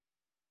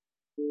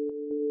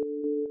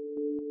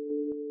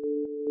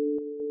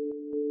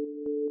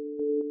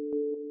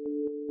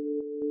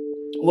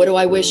what do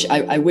I wish?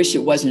 I wish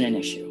it wasn't an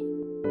issue.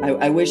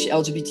 I wish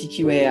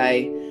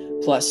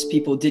LGBTQAI plus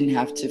people didn't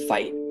have to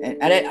fight.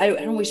 And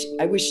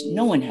I wish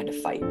no one had to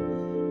fight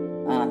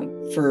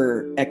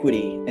for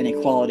equity and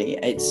equality.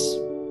 It's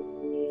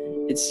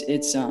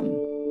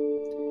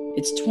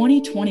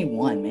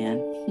 2021, man.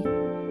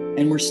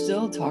 And we're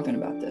still talking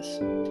about this.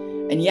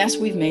 And yes,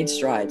 we've made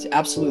strides.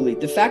 Absolutely.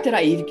 The fact that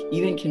I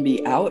even can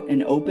be out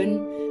and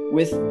open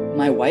with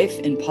my wife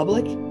in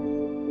public,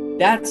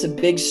 that's a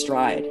big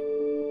stride.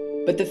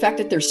 But the fact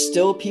that there's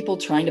still people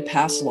trying to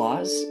pass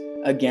laws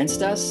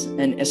against us,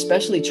 and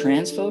especially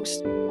trans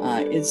folks,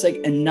 it's like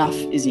enough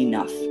is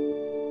enough.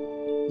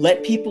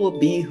 Let people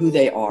be who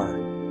they are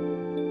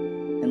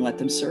and let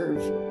them serve.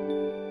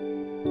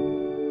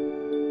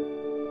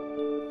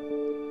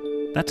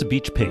 That's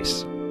Beach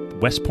Pace,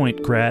 West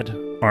Point grad,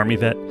 Army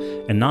vet,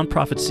 and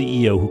nonprofit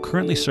CEO who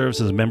currently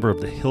serves as a member of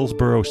the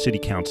Hillsboro City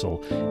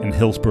Council in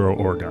Hillsboro,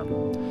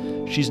 Oregon.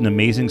 She's an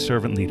amazing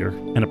servant leader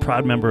and a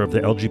proud member of the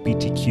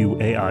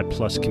LGBTQAI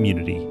plus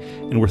community,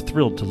 and we're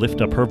thrilled to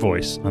lift up her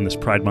voice on this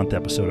Pride Month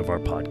episode of our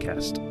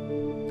podcast.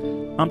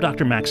 I'm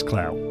Dr. Max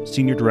Clow,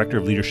 Senior Director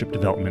of Leadership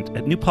Development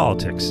at New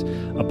Politics,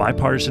 a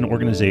bipartisan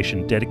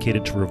organization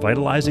dedicated to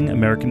revitalizing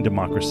American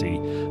democracy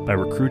by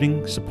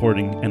recruiting,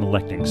 supporting, and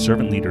electing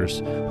servant leaders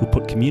who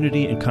put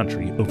community and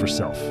country over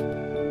self.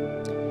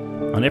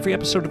 On every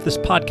episode of this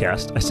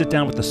podcast, I sit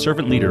down with a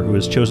servant leader who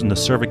has chosen to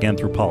serve again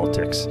through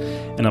politics,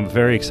 and I'm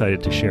very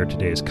excited to share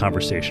today's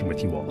conversation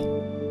with you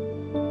all.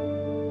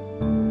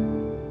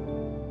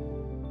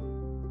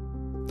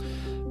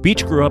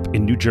 Beach grew up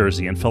in New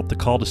Jersey and felt the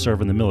call to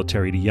serve in the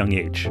military at a young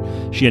age.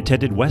 She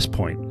attended West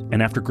Point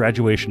and after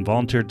graduation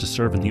volunteered to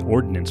serve in the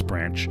Ordinance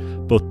Branch,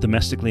 both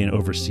domestically and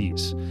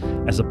overseas.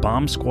 As a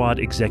bomb squad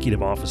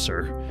executive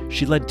officer,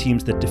 she led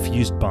teams that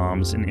defused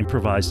bombs and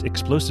improvised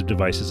explosive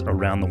devices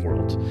around the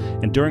world.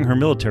 And during her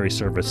military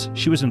service,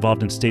 she was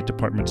involved in State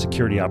Department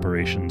security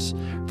operations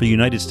for the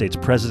United States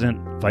President,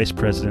 Vice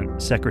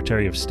President,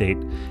 Secretary of State,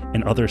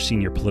 and other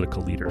senior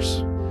political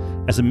leaders.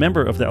 As a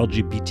member of the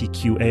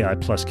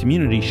LGBTQAI plus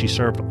community, she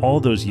served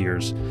all those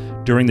years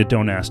during the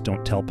Don't Ask,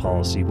 Don't Tell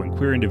policy when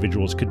queer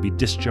individuals could be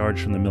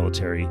discharged from the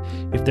military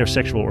if their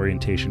sexual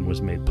orientation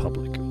was made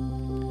public.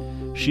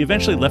 She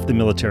eventually left the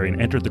military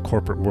and entered the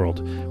corporate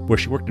world, where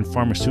she worked in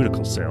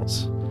pharmaceutical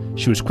sales.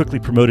 She was quickly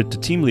promoted to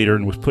team leader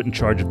and was put in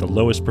charge of the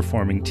lowest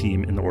performing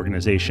team in the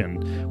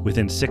organization.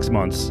 Within 6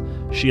 months,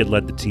 she had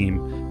led the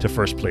team to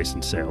first place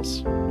in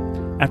sales.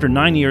 After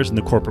 9 years in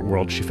the corporate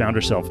world, she found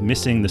herself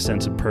missing the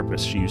sense of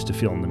purpose she used to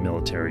feel in the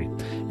military.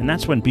 And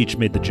that's when Beach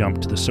made the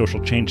jump to the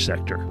social change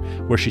sector,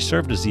 where she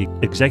served as the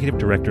executive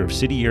director of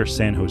City Year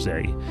San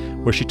Jose,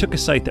 where she took a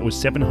site that was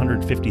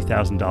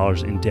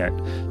 $750,000 in debt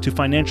to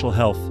financial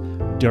health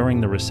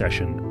during the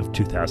recession of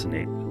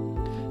 2008.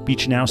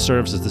 Beach now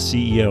serves as the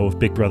CEO of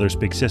Big Brothers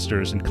Big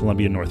Sisters in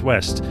Columbia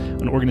Northwest,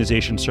 an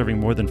organization serving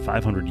more than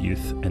 500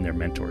 youth and their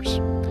mentors.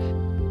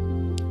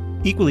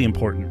 Equally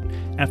important,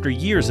 after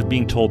years of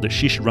being told that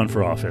she should run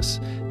for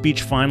office,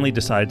 Beach finally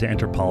decided to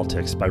enter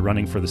politics by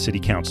running for the city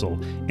council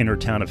in her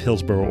town of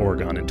Hillsboro,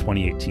 Oregon in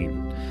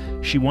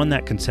 2018. She won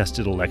that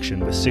contested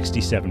election with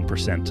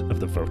 67% of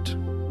the vote.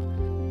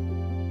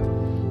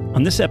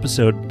 On this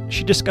episode,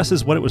 she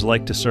discusses what it was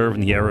like to serve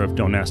in the era of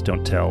Don't Ask,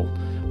 Don't Tell,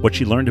 what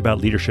she learned about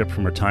leadership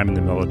from her time in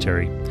the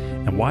military,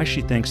 and why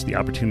she thinks the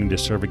opportunity to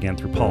serve again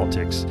through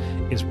politics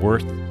is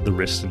worth the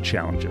risks and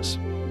challenges.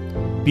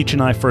 Beach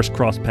and I first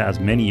crossed paths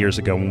many years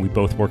ago when we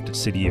both worked at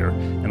City Year,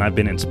 and I've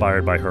been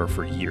inspired by her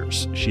for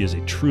years. She is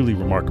a truly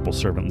remarkable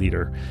servant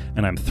leader,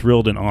 and I'm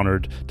thrilled and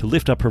honored to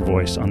lift up her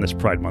voice on this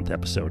Pride Month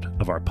episode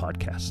of our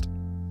podcast.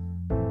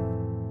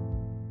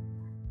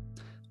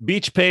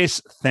 Beach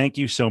Pace, thank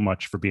you so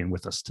much for being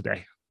with us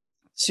today.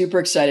 Super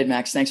excited,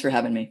 Max. Thanks for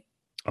having me.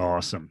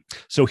 Awesome.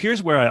 So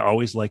here's where I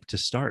always like to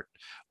start.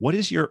 What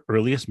is your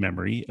earliest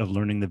memory of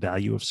learning the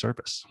value of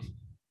service?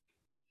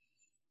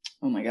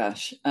 Oh my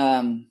gosh.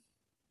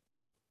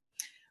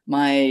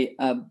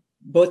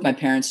 Both my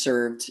parents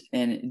served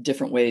in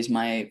different ways.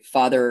 My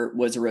father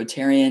was a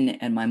Rotarian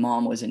and my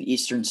mom was an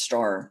Eastern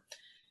Star.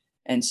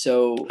 And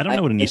so I don't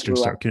know what an Eastern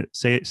Star. Can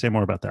say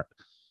more about that.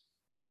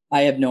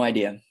 I have no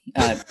idea.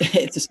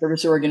 It's a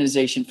service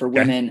organization for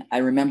women. I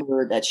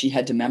remember that she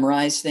had to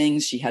memorize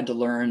things. She had to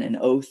learn an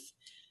oath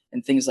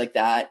and things like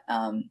that.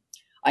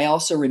 I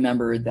also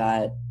remember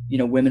that,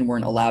 women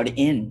weren't allowed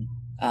in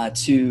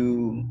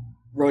to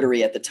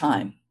Rotary at the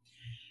time.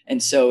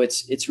 And so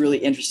it's really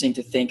interesting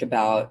to think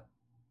about.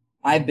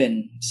 I've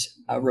been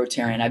a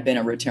Rotarian. I've been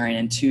a Rotarian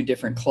in 2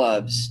 different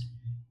clubs,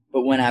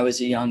 but when I was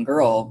a young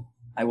girl,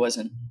 that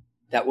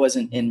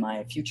wasn't in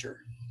my future.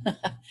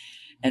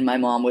 And my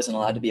mom wasn't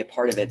allowed to be a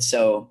part of it.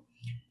 So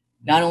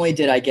not only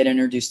did I get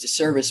introduced to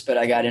service, but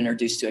I got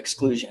introduced to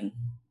exclusion.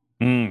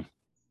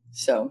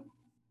 So,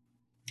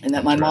 and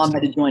that my mom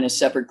had to join a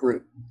separate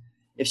group.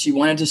 If she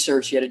wanted to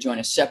serve, she had to join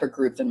a separate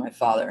group than my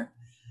father.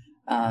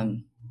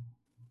 And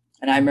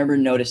I remember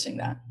noticing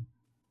that.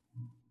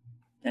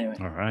 Anyway.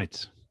 All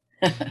right.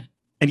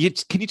 And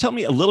can you tell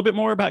me a little bit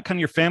more about kind of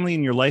your family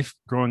and your life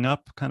growing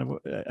up, kind of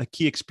a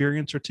key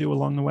experience or two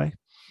along the way?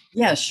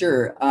 Yeah,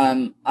 sure.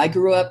 I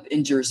grew up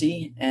in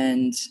Jersey,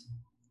 and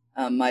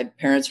my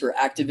parents were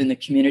active in the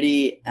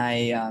community.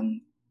 I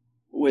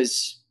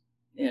was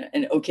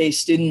an okay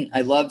student.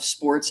 I loved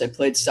sports. I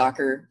played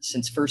soccer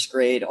since first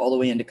grade all the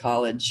way into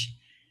college.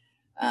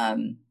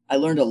 I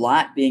learned a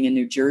lot being in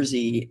New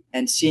Jersey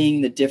and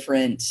seeing the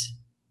different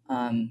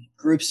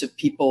groups of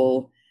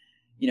people,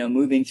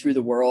 moving through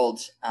the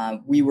world.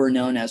 We were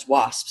known as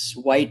WASPs,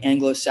 White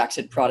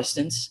Anglo-Saxon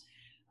Protestants.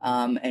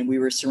 And we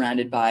were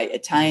surrounded by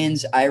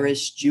Italians,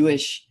 Irish,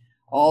 Jewish,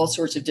 all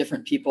sorts of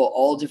different people,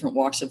 all different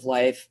walks of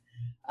life.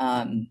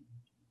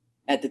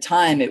 At the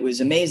time, it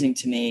was amazing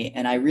to me.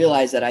 And I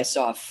realized that I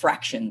saw a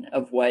fraction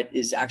of what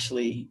is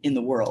actually in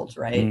the world,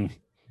 right?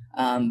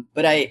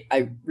 But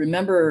I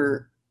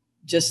remember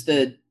just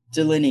the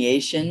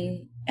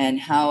delineation and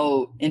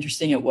how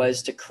interesting it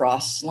was to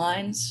cross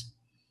lines.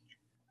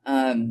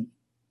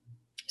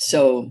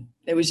 So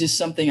it was just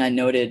something I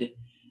noted.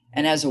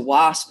 And as a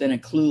WASP and a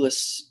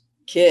clueless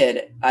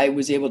kid, I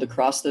was able to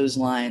cross those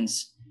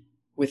lines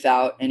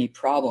without any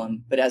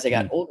problem. But as I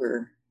got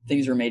older,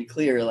 things were made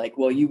clear, like,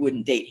 well, you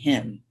wouldn't date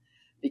him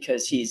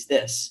because he's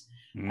this.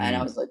 And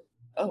I was like,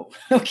 oh,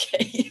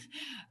 okay.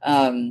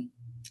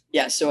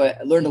 Yeah, so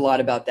I learned a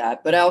lot about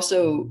that. But I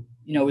also,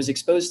 was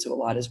exposed to a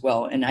lot as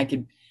well. And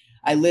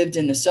I lived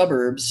in the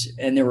suburbs,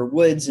 and there were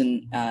woods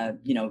and,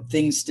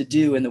 things to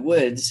do in the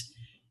woods,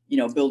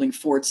 building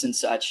forts and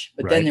such.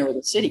 But then there were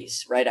the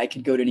cities, right? I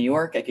could go to New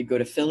York, I could go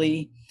to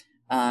Philly.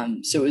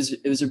 So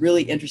it was a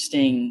really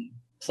interesting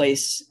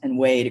place and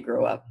way to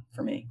grow up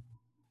for me.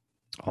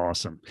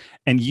 Awesome.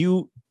 And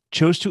you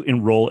chose to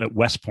enroll at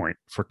West Point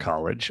for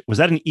college. Was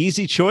that an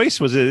easy choice?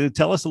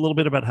 Tell us a little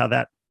bit about how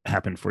that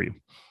happened for you.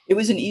 It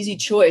was an easy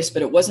choice,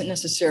 but it wasn't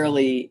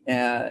necessarily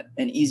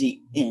an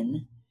easy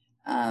in.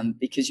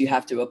 Because you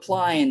have to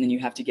apply, and then you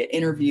have to get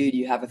interviewed.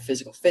 You have a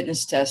physical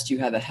fitness test. You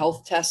have a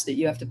health test that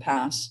you have to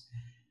pass,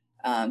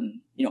 a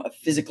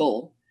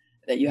physical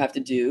that you have to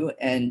do.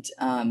 And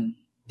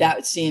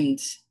that seemed,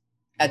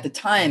 at the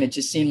time, it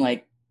just seemed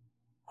like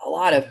a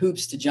lot of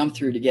hoops to jump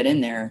through to get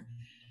in there.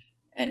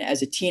 And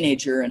as a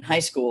teenager in high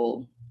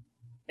school,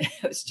 it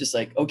was just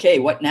like, okay,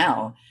 what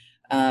now?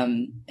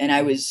 And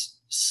I was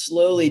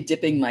slowly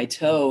dipping my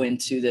toe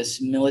into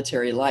this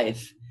military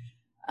life.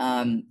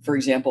 For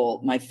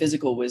example, my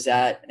physical was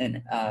at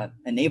a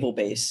naval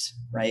base,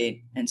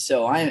 right? And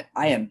so I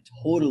am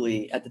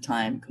totally, at the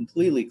time,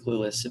 completely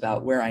clueless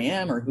about where I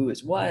am or who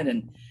is what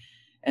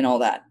and all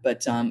that.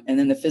 But and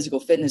then the physical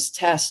fitness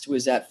test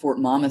was at Fort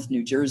Monmouth,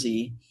 New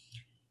Jersey,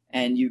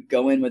 and you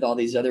go in with all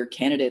these other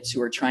candidates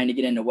who are trying to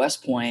get into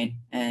West Point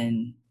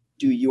and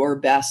do your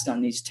best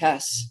on these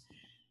tests.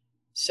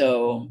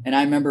 So, and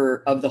I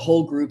remember of the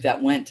whole group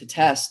that went to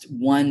test,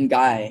 one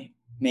guy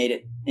made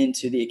it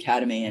into the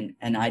academy,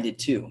 and I did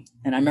too.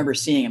 And I remember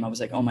seeing him. I was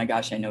like, oh my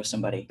gosh, I know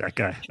somebody. That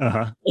guy.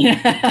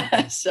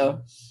 Yeah.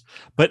 So,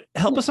 but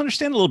help us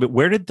understand a little bit.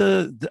 Where did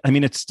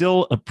it's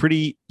still a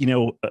pretty,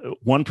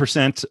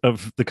 1%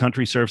 of the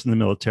country serves in the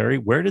military.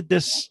 Where did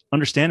this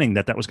understanding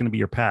that was going to be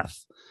your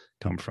path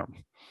come from?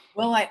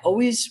 Well, I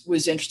always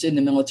was interested in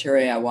the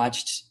military. I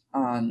watched,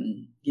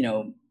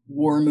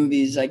 war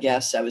movies, I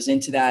guess. I was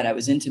into that. I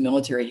was into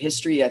military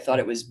history. I thought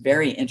it was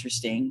very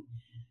interesting.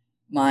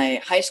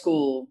 My high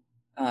school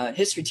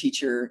history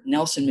teacher,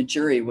 Nelson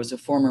Majuri, was a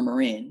former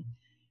Marine,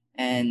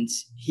 and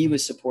he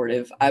was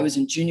supportive. I was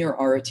in junior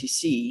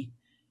ROTC,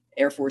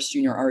 Air Force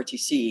junior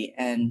ROTC,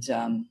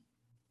 and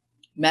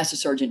Master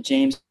Sergeant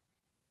James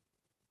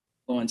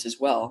as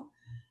well.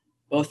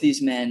 Both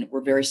these men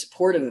were very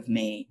supportive of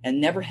me and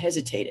never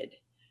hesitated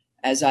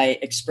as I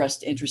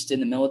expressed interest in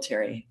the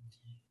military.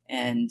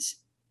 And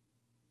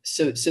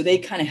so they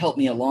kind of helped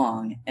me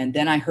along. And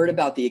then I heard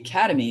about the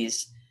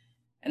academies,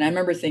 and I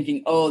remember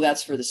thinking, oh,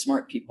 that's for the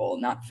smart people,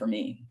 not for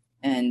me.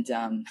 And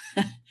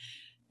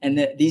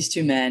these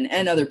two men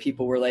and other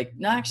people were like,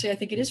 no, actually, I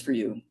think it is for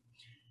you.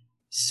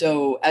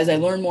 So as I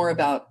learned more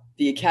about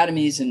the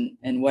academies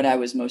and what I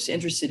was most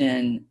interested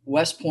in,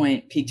 West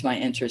Point piqued my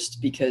interest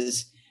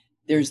because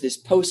there's this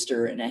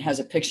poster, and it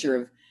has a picture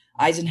of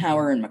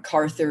Eisenhower and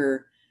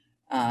MacArthur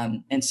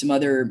and some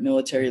other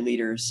military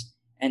leaders.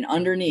 And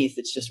underneath,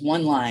 it's just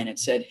one line. It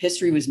said,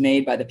 history was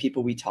made by the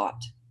people we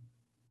taught.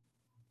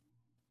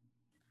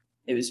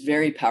 It was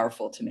very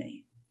powerful to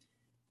me.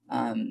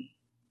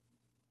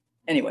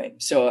 Anyway,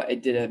 so I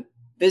did a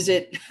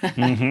visit,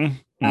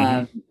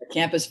 a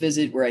campus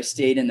visit where I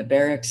stayed in the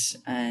barracks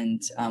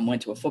and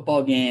went to a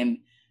football game.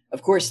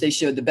 Of course, they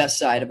showed the best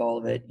side of all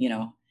of it,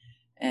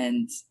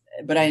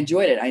 but I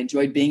enjoyed it. I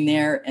enjoyed being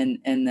there and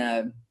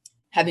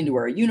having to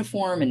wear a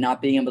uniform and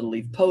not being able to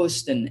leave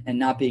post and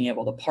not being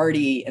able to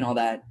party and all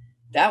that.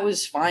 That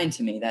was fine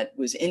to me. That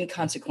was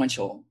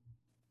inconsequential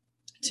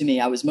to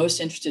me. I was most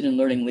interested in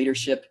learning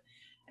leadership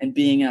and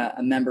being a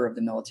member of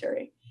the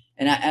military.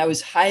 And I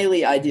was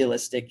highly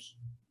idealistic,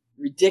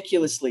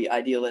 ridiculously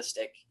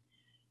idealistic.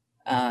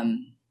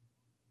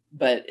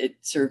 But it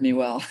served me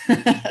well.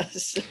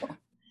 So.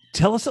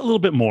 tell us a little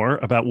bit more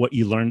about what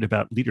you learned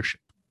about leadership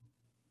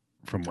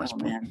from West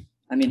Point. Man.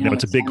 I mean, I know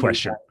it's a big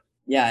question.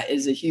 Yeah, it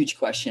is a huge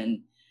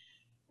question.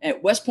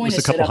 At West Point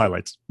Just a couple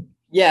highlights.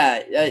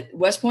 Yeah,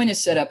 West Point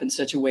is set up in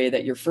such a way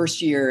that your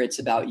first year, it's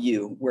about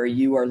you, where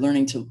you are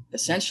learning to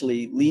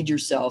essentially lead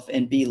yourself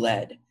and be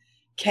led.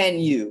 Can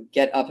you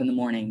get up in the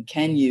morning?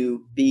 Can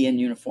you be in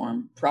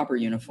uniform, proper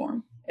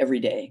uniform every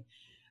day?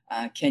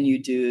 Can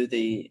you do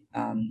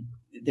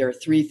there are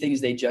three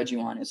things they judge you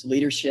on: is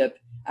leadership,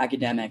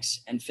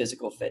 academics, and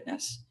physical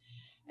fitness.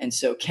 And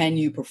so can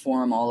you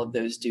perform all of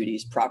those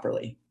duties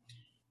properly?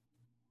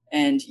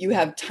 And you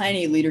have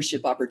tiny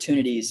leadership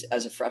opportunities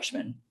as a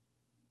freshman.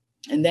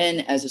 And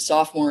then as a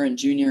sophomore and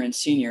junior and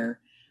senior,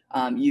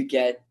 you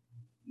get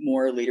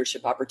more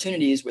leadership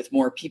opportunities with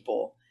more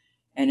people.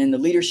 And in the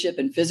leadership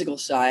and physical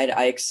side,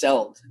 I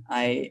excelled.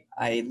 I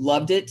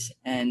loved it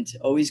and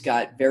always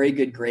got very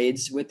good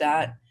grades with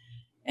that.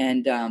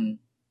 And,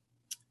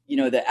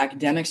 the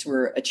academics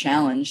were a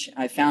challenge.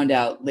 I found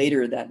out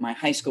later that my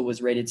high school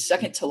was rated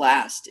second to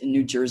last in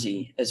New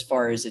Jersey as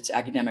far as its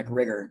academic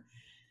rigor.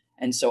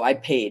 And so I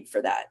paid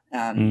for that,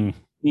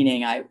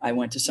 meaning I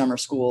went to summer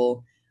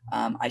school.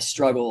 I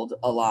struggled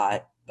a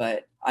lot,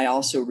 but I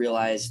also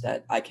realized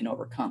that I can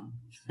overcome.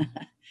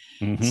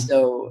 Mm-hmm.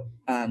 So,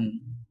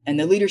 and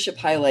the leadership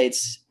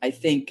highlights, I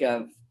think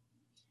of,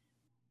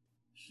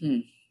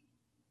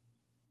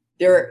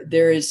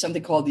 there is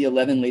something called the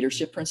 11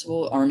 leadership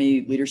principle,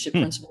 Army leadership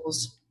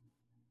principles.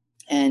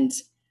 And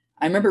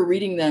I remember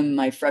reading them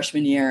my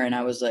freshman year and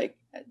I was like,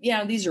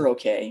 yeah, these are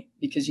okay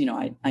because,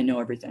 I know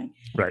everything.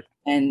 Right.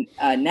 And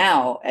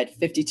now at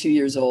 52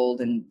 years old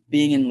and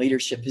being in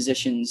leadership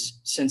positions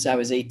since I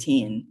was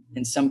 18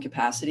 in some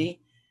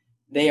capacity,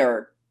 they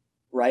are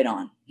right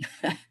on.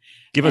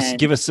 Give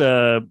us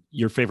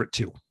your favorite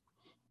two.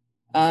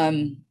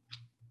 Know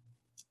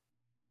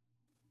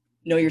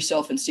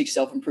yourself and seek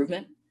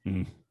self-improvement.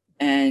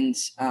 And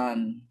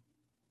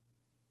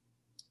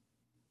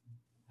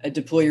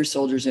deploy your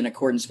soldiers in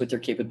accordance with their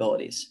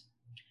capabilities.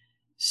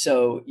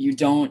 So you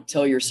don't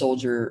tell your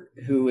soldier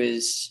who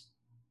is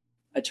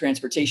a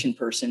transportation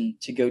person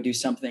to go do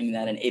something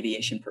that an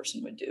aviation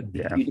person would do.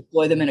 Yeah. You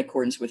deploy them in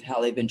accordance with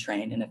how they've been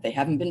trained. And if they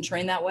haven't been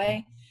trained that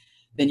way,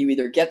 then you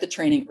either get the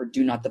training or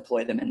do not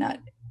deploy them in that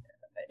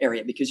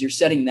area because you're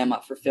setting them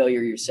up for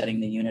failure. You're setting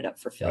the unit up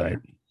for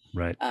failure.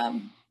 Right.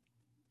 And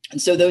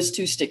so those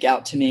two stick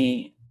out to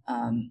me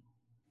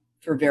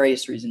for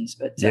various reasons.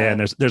 But and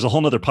there's a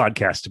whole nother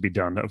podcast to be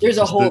done. There's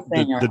a whole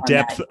thing. The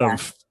depth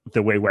of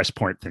the way West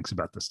Point thinks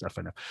about this stuff.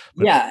 I know.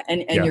 But,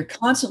 and you're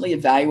constantly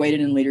evaluated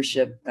in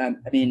leadership.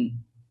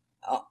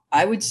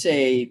 I would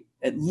say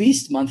at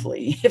least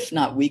monthly, if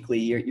not weekly,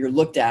 you're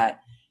looked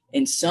at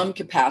in some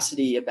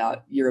capacity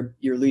about your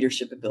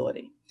leadership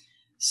ability.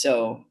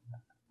 So,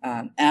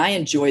 and I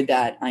enjoyed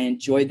that. I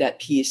enjoyed that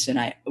piece, and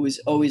I was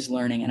always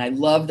learning. And I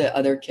love the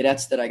other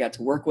cadets that I got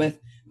to work with,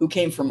 who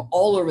came from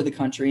all over the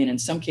country, and in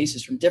some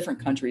cases from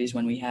different countries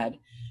when we had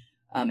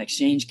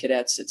exchange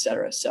cadets, et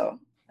cetera. So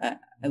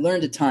I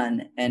learned a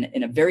ton, and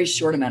in a very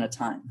short amount of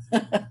time.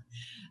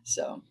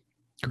 So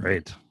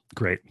great.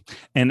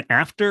 And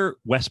after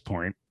West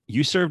Point,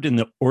 you served in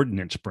the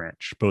Ordinance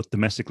Branch, both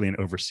domestically and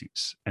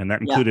overseas. And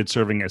that included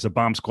serving as a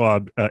bomb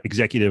squad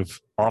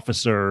executive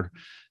officer.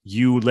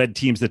 You led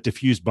teams that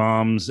defused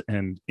bombs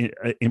and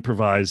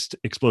improvised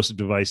explosive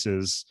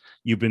devices.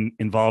 You've been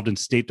involved in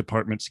State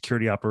Department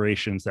security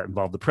operations that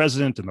involved the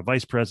president and the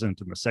vice president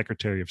and the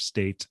secretary of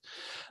state.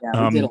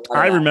 I remember.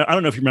 I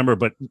don't know if you remember,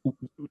 but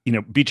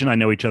Beach and I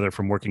know each other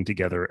from working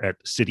together at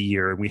City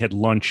Year, and we had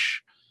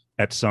lunch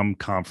at some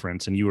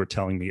conference, and you were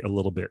telling me a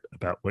little bit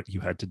about what you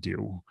had to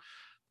do,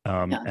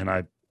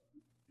 and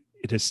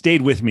it has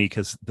stayed with me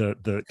because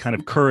the kind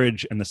of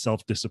courage and the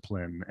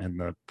self-discipline and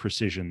the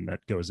precision that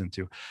goes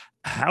into.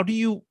 How do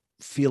you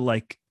feel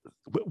like,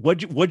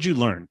 what'd you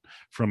learn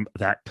from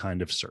that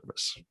kind of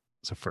service?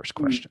 It's a first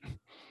question.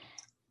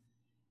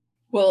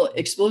 Well,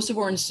 explosive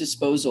ordnance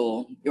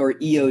disposal, or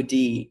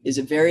EOD, is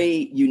a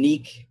very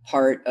unique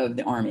part of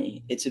the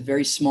Army. It's a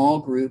very small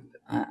group.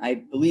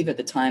 I believe at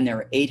the time there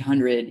were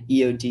 800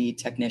 EOD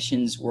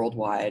technicians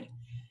worldwide.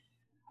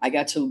 I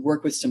got to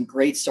work with some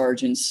great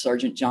sergeants,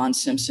 Sergeant John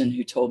Simpson,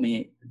 who taught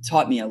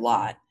me a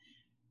lot.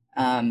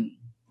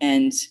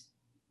 And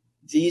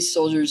these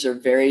soldiers are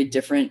very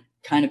different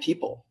kind of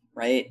people,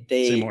 right?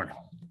 Say more.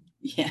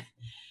 Yeah.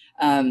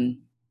 And,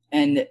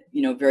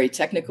 very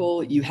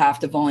technical. You have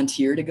to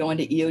volunteer to go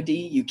into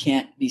EOD. You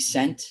can't be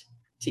sent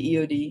to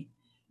EOD.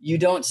 You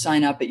don't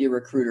sign up at your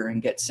recruiter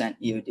and get sent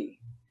EOD.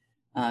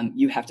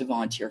 You have to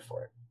volunteer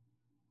for it.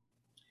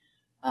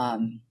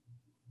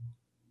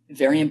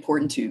 Very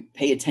important to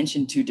pay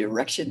attention to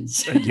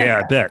directions.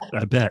 Yeah,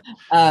 I bet.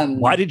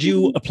 Why did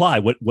you apply?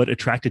 What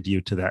attracted you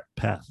to that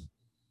path?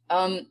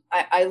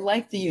 I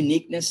liked the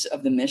uniqueness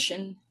of the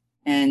mission,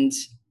 and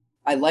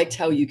I liked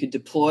how you could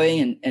deploy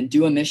and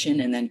do a mission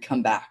and then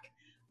come back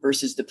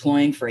versus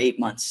deploying for 8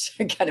 months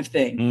kind of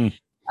thing.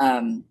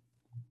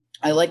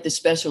 I like the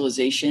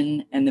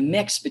specialization and the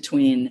mix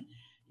between,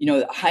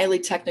 a highly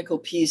technical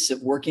piece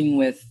of working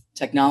with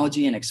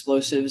technology and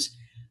explosives,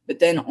 but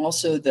then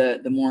also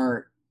the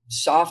more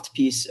soft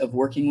piece of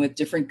working with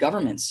different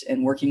governments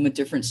and working with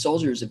different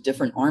soldiers of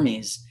different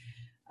armies,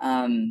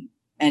 and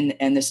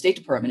the State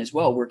Department as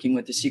well, working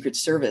with the Secret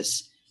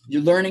Service.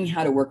 You're learning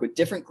how to work with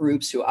different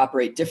groups who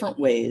operate different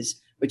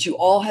ways, but you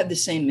all have the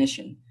same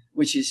mission,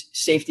 which is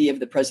safety of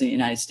the President of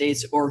the United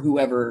States or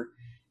whoever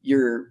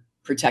you're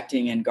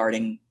protecting and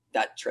guarding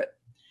that trip.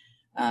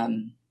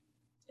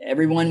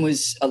 Everyone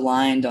was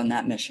aligned on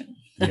that mission.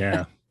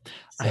 Yeah.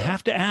 So, I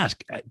have to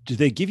ask, do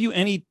they give you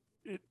any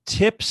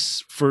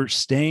tips for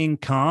staying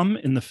calm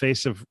in the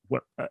face of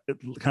what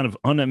kind of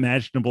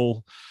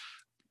unimaginable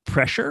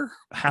pressure?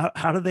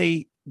 How do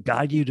they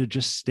guide you to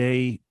just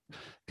stay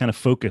kind of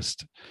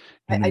focused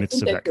in the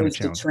midst of that kind of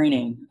challenge? To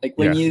training. Like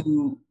when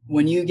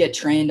you get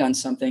trained on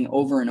something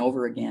over and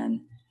over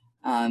again,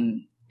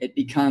 it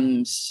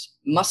becomes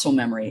muscle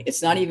memory.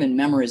 It's not even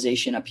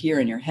memorization up here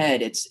in your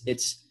head.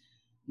 It's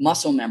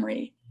muscle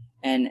memory.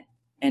 And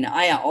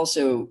I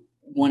also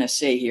want to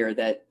say here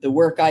that the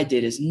work I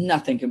did is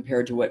nothing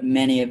compared to what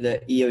many of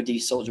the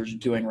EOD soldiers are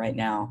doing right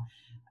now.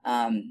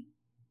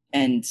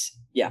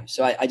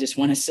 So I just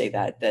want to say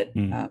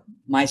that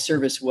my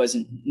service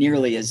wasn't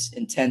nearly as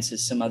intense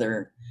as some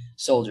other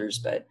soldiers,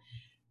 but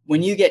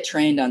when you get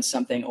trained on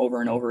something over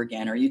and over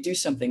again, or you do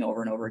something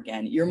over and over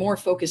again, you're more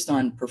focused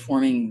on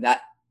performing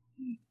that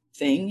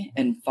thing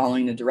and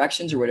following the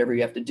directions or whatever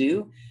you have to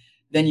do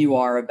than you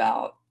are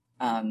about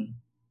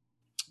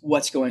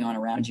what's going on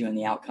around you and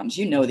the outcomes.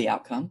 You know the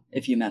outcome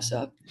if you mess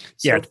up.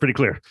 So, it's pretty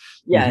clear.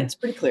 Yeah, it's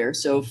pretty clear.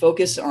 So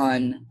focus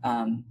on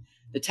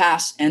the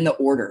tasks and the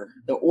order.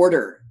 The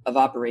order of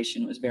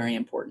operation was very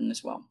important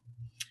as well.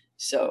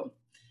 So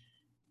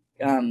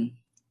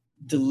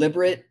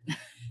deliberate,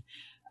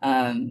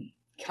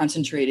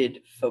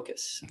 concentrated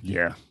focus.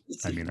 Yeah.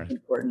 It's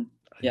important.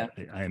 Yeah.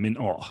 I am in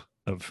awe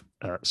of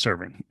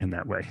serving in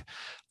that way.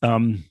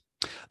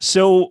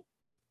 So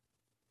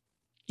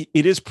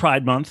it is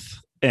Pride Month,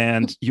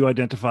 and you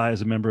identify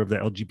as a member of the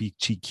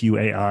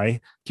LGBTQAI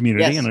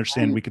community. Yes, and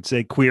understand we could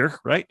say queer,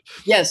 right?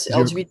 Yes,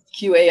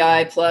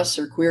 LGBTQAI plus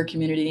or queer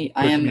community.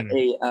 I am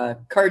a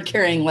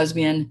card-carrying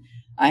lesbian.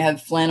 I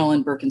have flannel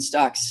and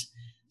Birkenstocks.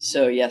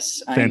 So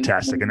yes,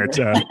 fantastic. And it's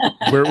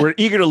we're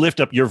eager to lift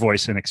up your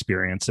voice and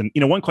experience. And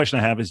one question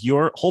I have is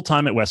your whole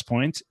time at West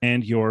Point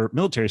and your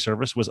military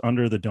service was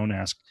under the Don't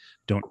Ask,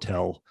 Don't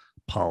Tell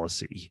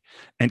policy.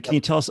 And can you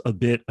tell us a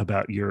bit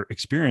about your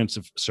experience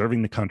of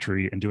serving the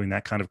country and doing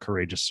that kind of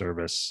courageous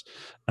service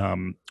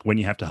when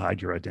you have to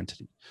hide your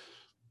identity?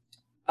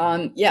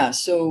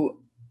 So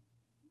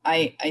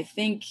I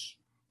think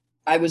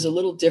I was a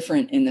little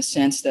different in the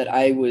sense that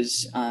I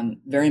was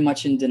very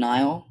much in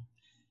denial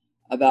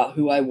about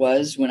who I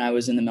was when I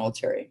was in the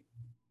military.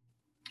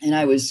 And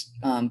I was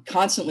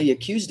constantly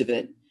accused of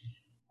it.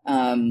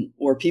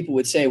 Or people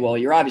would say, well,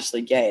 you're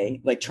obviously gay,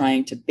 like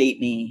trying to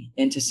bait me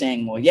into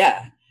saying, well,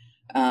 yeah.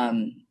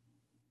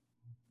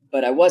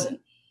 But I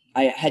wasn't.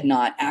 I had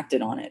not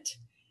acted on it.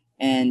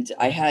 And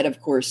I had,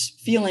 of course,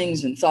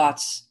 feelings and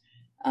thoughts.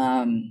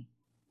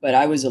 But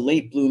I was a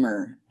late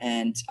bloomer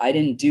and I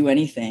didn't do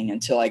anything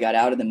until I got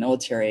out of the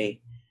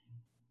military.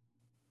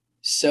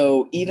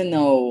 So even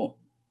though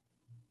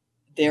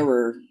there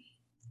were,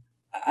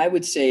 I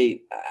would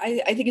say,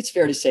 I think it's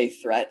fair to say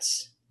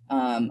threats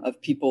of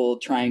people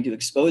trying to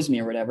expose me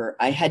or whatever,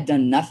 I had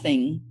done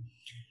nothing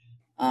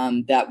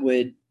that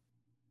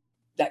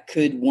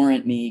could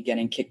warrant me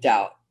getting kicked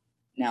out.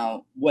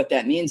 Now, what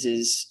that means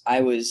is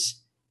I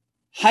was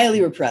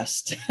highly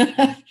repressed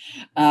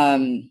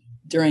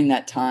during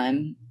that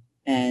time.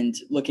 And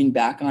looking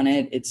back on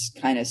it, it's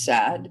kind of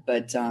sad,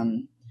 but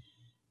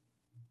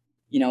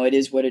it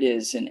is what it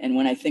is. And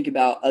when I think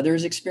about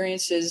others'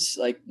 experiences,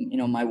 like,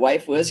 my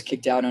wife was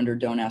kicked out under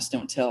Don't Ask,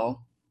 Don't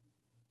Tell.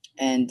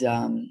 And,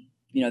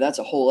 that's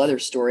a whole other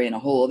story and a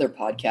whole other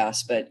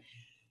podcast. But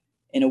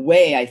in a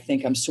way, I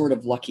think I'm sort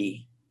of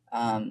lucky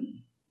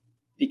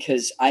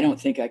because I don't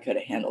think I could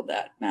have handled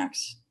that,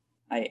 Max.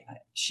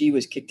 She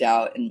was kicked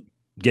out and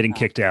getting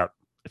kicked out.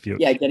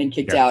 Getting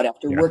kicked out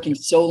after working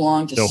so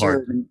long to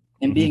serve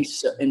and being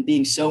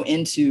so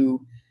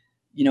into,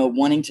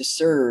 wanting to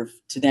serve,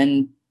 to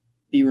then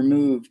be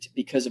removed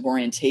because of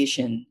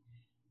orientation.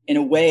 In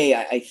a way,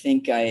 I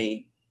think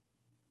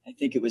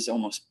it was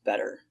almost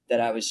better that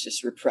I was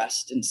just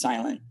repressed and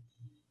silent.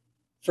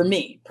 For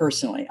me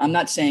personally, I'm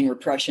not saying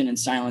repression and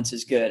silence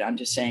is good. I'm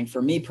just saying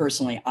for me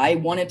personally, I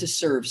wanted to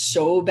serve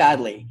so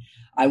badly.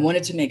 I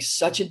wanted to make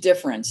such a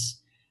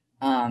difference.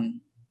 And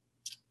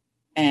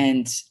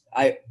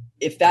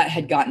if that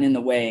had gotten in the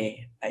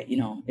way,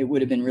 it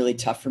would have been really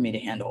tough for me to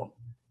handle.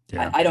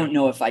 Yeah. I don't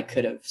know if I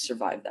could have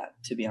survived that,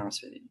 to be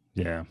honest with you.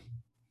 Yeah.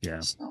 Yeah.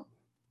 So.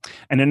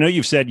 And I know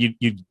you've said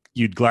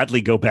you'd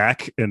gladly go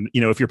back, and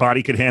if your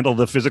body could handle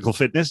the physical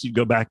fitness, you'd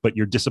go back, but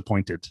you're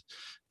disappointed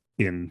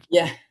in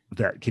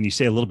that. Can you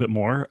say a little bit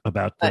more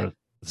about the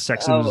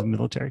sexism in the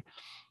military?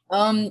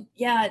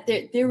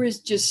 There was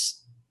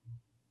just,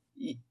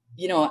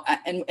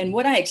 and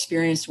what I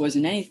experienced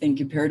wasn't anything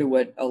compared to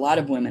what a lot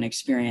of women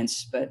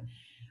experience, but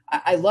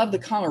I loved the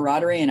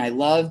camaraderie and I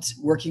loved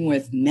working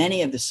with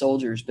many of the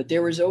soldiers, but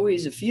there was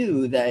always a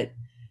few that,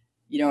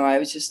 I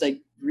was just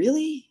like,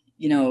 really?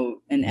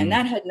 And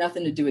that had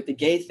nothing to do with the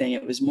gay thing.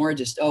 It was more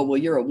just, oh, well,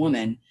 you're a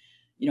woman.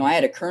 I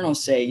had a colonel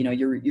say,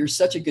 you're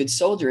such a good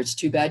soldier. It's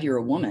too bad you're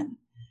a woman.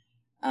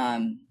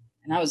 And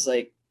I was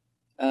like,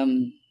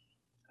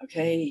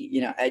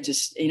 okay, I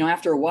just,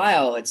 after a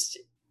while, it's,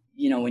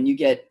 when you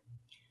get,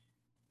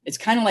 it's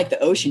kind of like the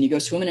ocean. You go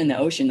swimming in the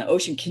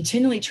ocean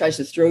continually tries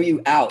to throw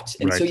you out.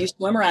 And so you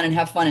swim around and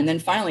have fun. And then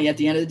finally, at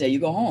the end of the day, you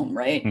go home.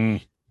 Right.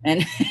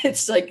 And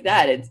it's like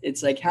that.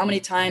 It's like, how many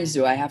times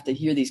do I have to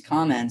hear these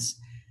comments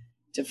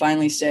to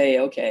finally say,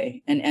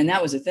 okay. And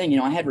that was the thing,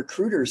 I had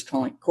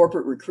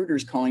corporate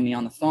recruiters calling me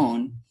on the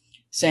phone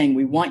saying,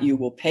 we want you,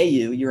 we'll pay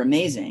you. You're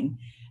amazing.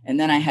 And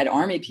then I had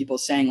Army people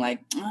saying like,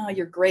 oh,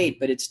 you're great,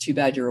 but it's too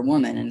bad you're a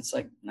woman. And it's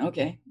like,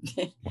 okay.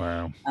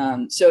 Wow.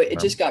 So it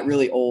just got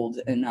really old.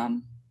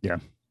 And, yeah.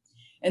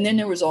 And then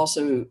there was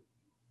also,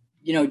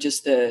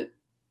 just the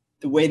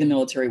way the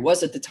military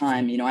was at the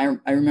time.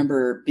 I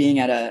remember being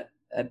at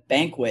a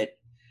banquet,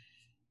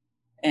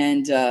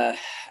 and I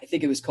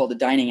think it was called a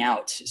dining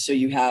out. So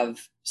you have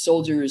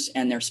soldiers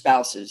and their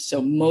spouses.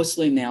 So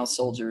mostly male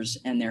soldiers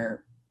and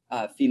their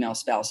female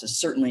spouses.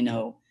 Certainly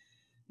no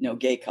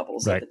gay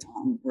couples at the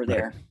time were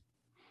there.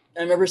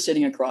 I remember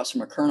sitting across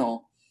from a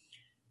colonel,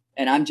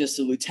 and I'm just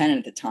a lieutenant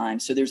at the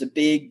time. So there's a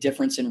big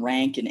difference in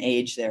rank and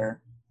age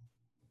there.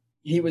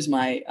 He was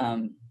my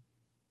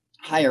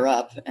higher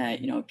up,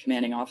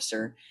 commanding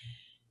officer.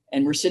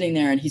 And we're sitting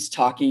there and he's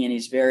talking and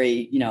he's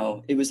very,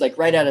 it was like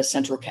right out of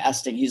central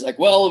casting. He's like,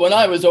 well, when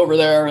I was over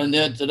there and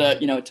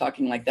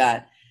talking like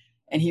that.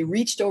 And he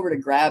reached over to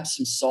grab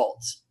some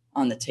salt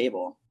on the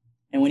table.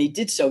 And when he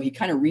did so, he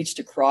kind of reached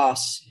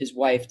across his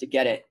wife to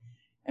get it.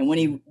 And when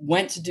he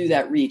went to do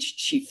that reach,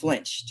 she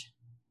flinched.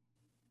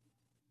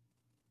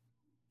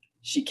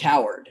 She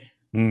cowered.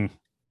 And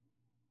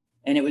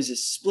it was a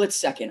split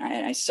second.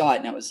 I saw it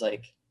and I was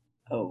like,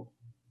 oh.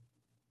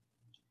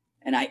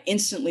 And I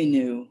instantly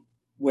knew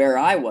where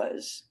I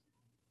was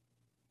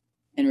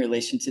in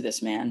relation to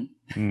this man,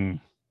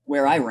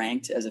 where I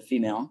ranked as a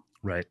female.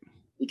 Right.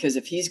 Because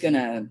if he's going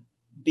to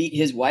beat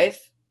his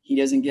wife, he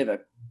doesn't give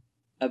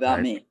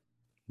about me.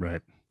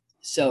 Right.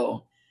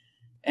 So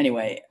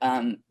anyway,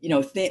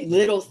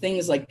 little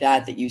things like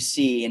that you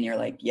see and you're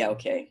like, yeah,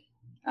 okay.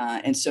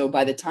 And so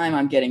by the time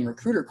I'm getting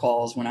recruiter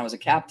calls when I was a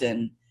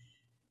captain,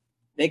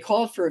 they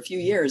called for a few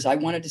years. I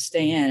wanted to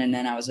stay in. And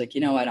then I was like,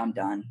 you know what, I'm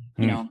done,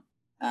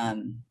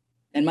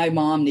 and my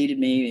mom needed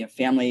me,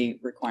 family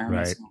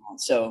requirements. Right. And all that.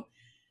 So,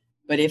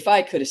 but if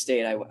I could have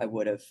stayed, I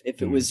would have,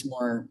 if it was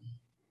more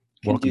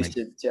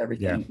conducive to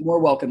everything, more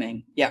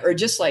welcoming. Yeah. Or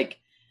just like,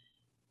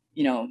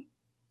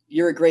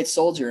 you're a great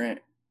soldier,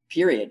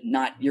 period.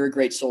 Not you're a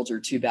great soldier,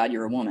 too bad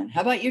you're a woman.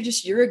 How about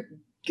you're a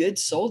good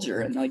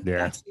soldier? And like,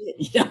 that's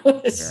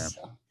it.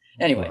 So,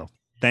 anyway, well,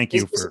 thank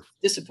you for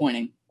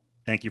disappointing.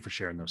 Thank you for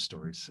sharing those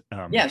stories.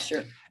 Yeah,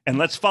 sure. And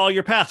let's follow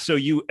your path. So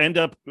you end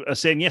up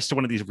saying yes to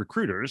one of these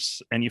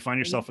recruiters, and you find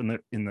yourself in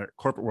the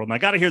corporate world. And I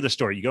got to hear the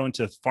story. You go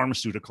into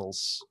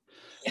pharmaceuticals.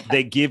 Yeah.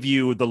 They give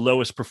you the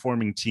lowest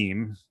performing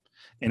team,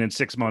 and in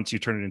 6 months you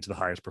turn it into the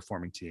highest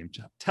performing team.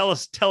 Tell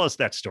us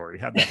that story.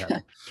 How'd that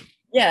happen?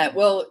 Yeah,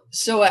 well,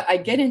 so I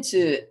get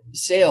into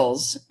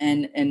sales,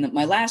 and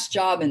my last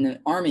job in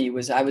the Army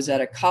was I was at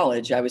a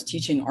college. I was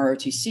teaching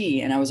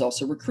ROTC, and I was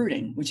also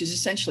recruiting, which is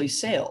essentially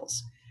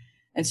sales.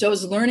 And so I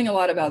was learning a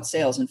lot about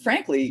sales and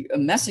frankly,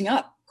 messing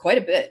up quite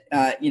a bit,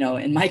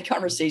 in my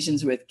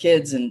conversations with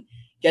kids and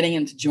getting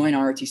them to join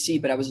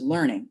ROTC, but I was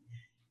learning.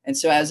 And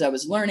so as I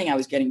was learning, I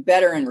was getting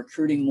better and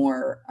recruiting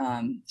more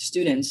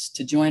students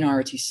to join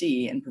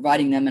ROTC and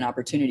providing them an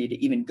opportunity to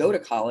even go to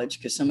college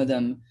because some of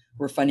them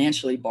were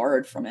financially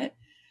barred from it.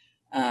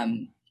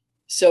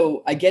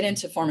 So I get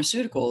into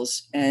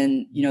pharmaceuticals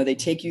and, they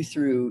take you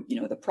through,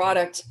 the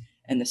product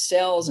and the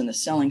sales and the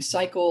selling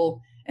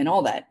cycle and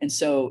all that. And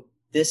so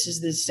this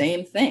is the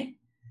same thing.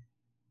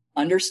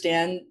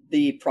 Understand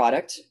the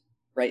product,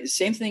 right? The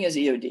same thing as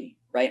EOD,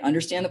 right?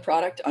 Understand the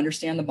product,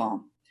 understand the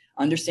bomb,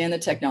 understand the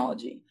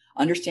technology,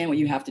 understand what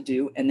you have to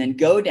do, and then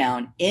go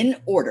down in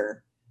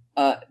order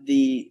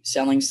the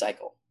selling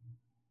cycle.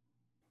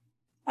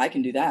 I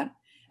can do that.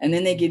 And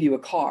then they give you a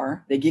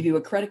car, they give you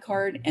a credit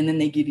card, and then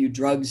they give you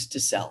drugs to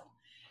sell.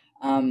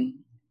 And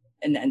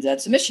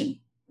that's a mission,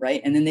 right?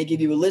 And then they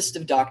give you a list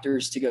of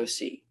doctors to go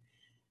see.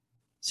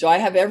 So I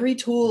have every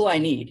tool I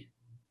need,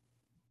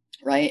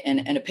 right?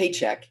 And a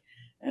paycheck.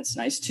 That's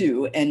nice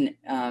too. And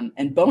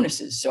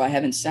bonuses. So I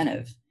have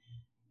incentive.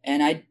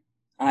 And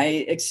I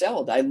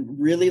excelled. I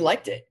really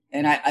liked it.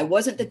 And I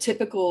wasn't the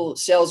typical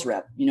sales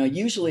rep.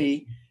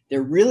 Usually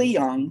they're really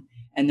young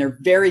and they're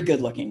very good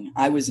looking.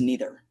 I was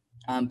neither.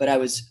 But I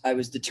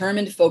was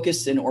determined,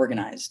 focused, and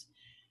organized.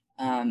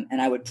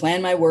 And I would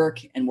plan my work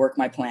and work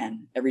my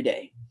plan every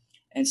day.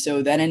 And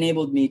so that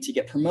enabled me to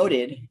get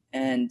promoted.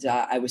 And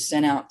I was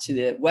sent out to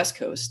the West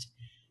Coast.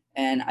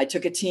 And I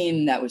took a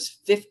team that was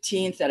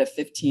 15th out of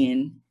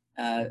 15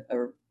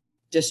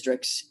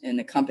 districts in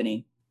the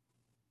company.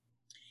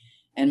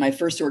 And my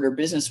first order of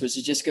business was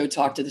to just go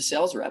talk to the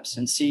sales reps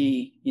and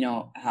see,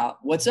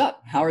 what's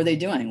up? How are they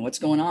doing? What's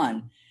going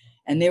on?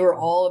 And they were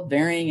all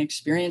varying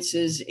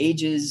experiences,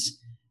 ages,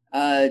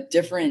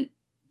 different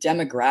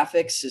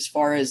demographics as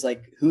far as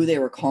like who they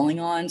were calling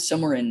on.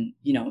 Some were in,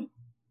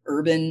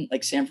 urban,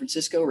 like San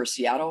Francisco or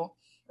Seattle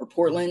or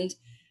Portland,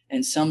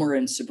 and some were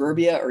in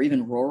suburbia or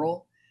even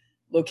rural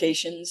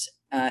locations.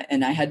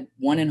 And I had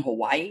one in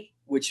Hawaii,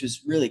 which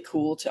was really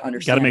cool to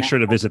understand. Got to make sure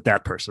to visit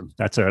that person.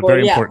 That's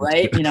very important.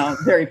 Right.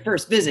 Very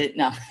first visit.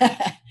 No.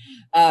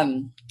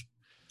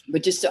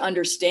 But just to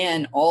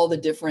understand all the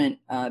different,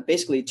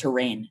 basically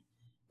terrain,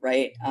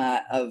 right.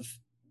 Of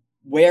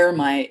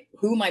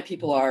who my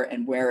people are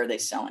and where are they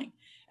selling,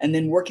 and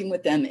then working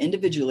with them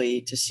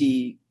individually to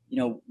see,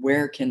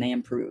 where can they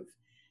improve,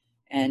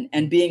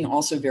 and being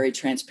also very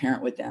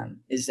transparent with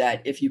them is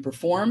that if you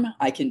perform,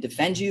 I can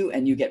defend you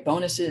and you get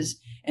bonuses.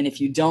 And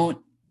if you don't,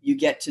 you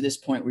get to this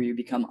point where you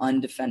become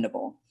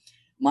undefendable.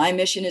 My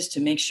mission is to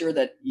make sure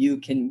that you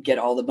can get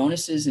all the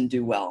bonuses and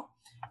do well.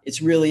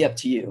 It's really up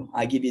to you.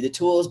 I give you the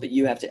tools, but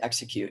you have to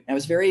execute. And I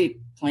was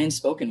very plain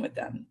spoken with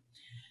them.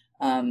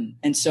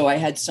 And so I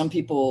had some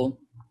people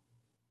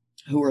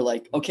who were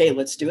like, okay,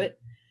 let's do it.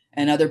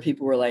 And other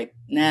people were like,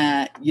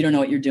 nah, you don't know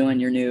what you're doing.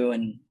 You're new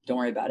and don't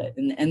worry about it.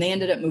 And they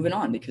ended up moving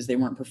on because they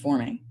weren't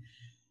performing.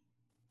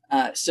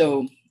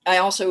 So I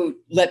also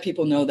let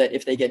people know that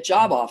if they get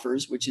job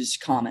offers, which is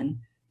common,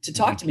 to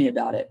talk to me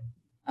about it,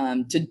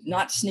 to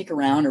not sneak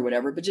around or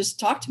whatever, but just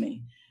talk to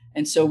me.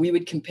 And so we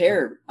would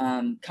compare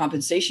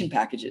compensation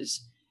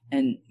packages,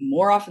 and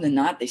more often than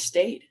not, they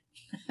stayed.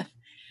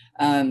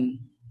 And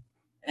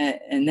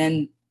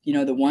then,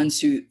 the ones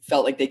who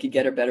felt like they could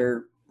get a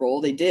better role,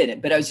 they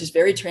did. But I was just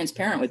very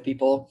transparent with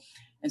people.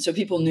 And so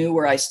people knew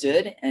where I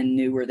stood and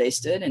knew where they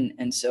stood.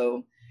 And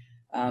so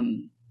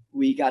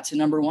we got to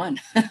number one.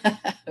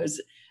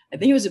 I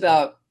think it was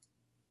about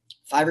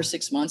 5 or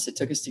 6 months it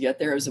took us to get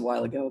there. It was a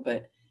while ago,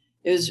 but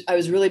I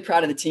was really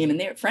proud of the team, and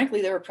they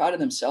were proud of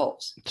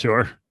themselves.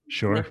 Sure.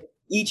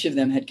 Each of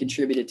them had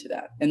contributed to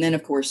that. And then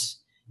of course,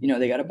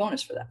 they got a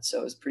bonus for that.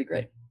 So it was pretty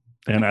great.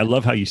 And I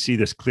love how you see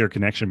this clear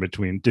connection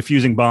between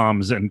diffusing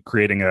bombs and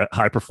creating a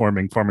high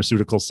performing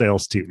pharmaceutical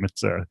sales team.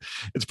 It's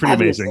pretty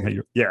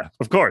amazing.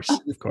 Of course.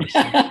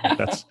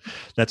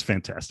 That's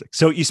fantastic.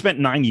 So you spent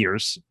 9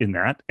 years in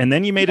that, and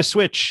then you made a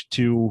switch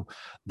to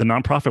the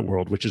nonprofit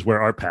world, which is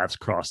where our paths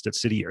crossed at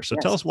City Year. So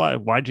Tell us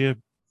why'd you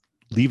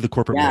leave the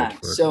corporate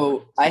world?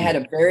 So I had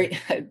a very,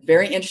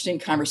 very interesting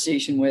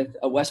conversation with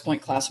a West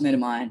Point classmate of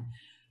mine.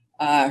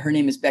 Her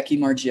name is Becky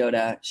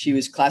Margiotta. She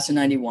was class of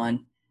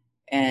 91.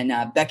 And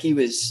Becky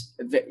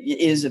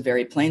is a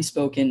very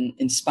plain-spoken,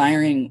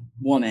 inspiring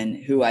woman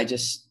who I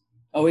just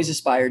always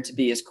aspired to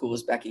be as cool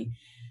as Becky.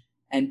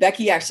 And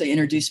Becky actually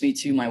introduced me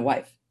to my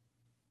wife,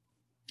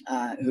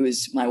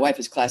 my wife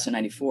is class of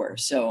 94.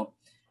 So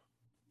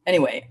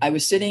anyway, I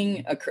was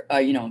sitting,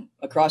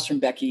 across from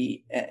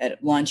Becky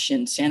at lunch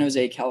in San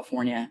Jose,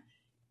 California,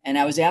 and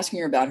I was asking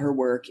her about her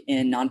work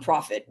in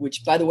nonprofit,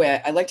 which, by the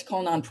way, I like to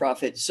call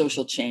nonprofit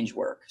social change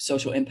work,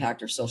 social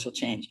impact or social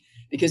change,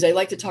 because I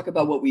like to talk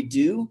about what we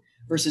do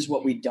versus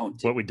what we don't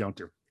do. What we don't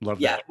do. Love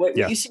that. What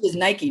you see is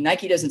Nike.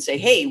 Nike doesn't say,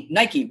 hey,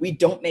 Nike, we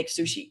don't make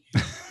sushi.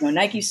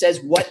 Nike says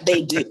what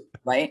they do,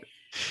 right?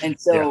 And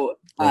so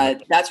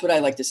that's what I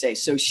like to say.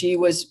 So she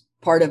was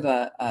part of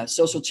a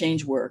social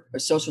change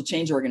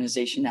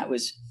organization that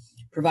was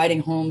providing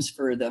homes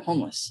for the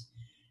homeless.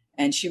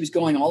 And she was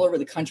going all over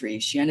the country.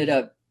 She ended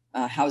up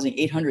housing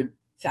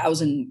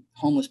 800,000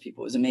 homeless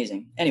people. It was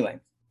amazing. Anyway,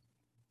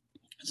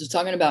 so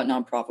talking about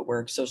nonprofit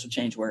work, social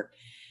change work.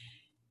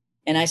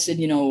 And I said,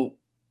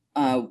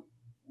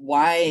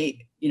 why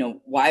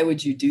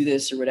would you do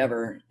this or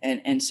whatever?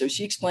 And so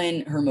she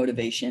explained her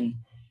motivation.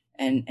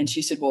 And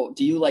she said, well,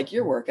 do you like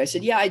your work? I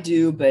said, yeah, I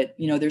do. But,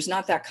 there's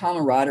not that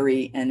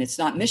camaraderie, and it's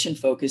not mission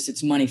focused.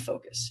 It's money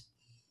focused.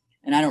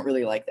 And I don't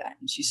really like that.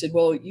 And she said,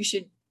 well, you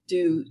should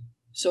do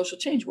social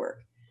change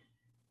work.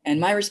 And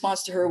my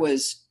response to her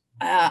was,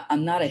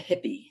 I'm not a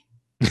hippie.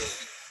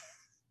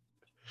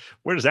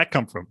 Where does that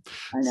come from?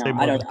 I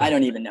know. I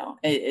don't even know.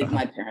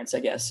 My parents,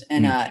 I guess.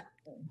 And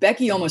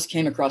Becky almost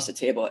came across the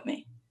table at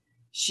me.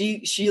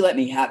 She let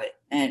me have it.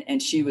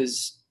 And she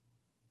was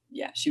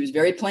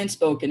very plain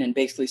spoken and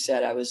basically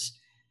said I was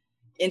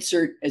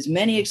insert as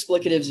many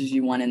explicatives as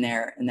you want in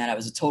there, and that I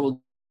was a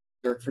total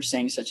jerk for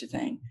saying such a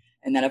thing.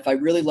 And that if I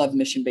really love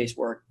mission-based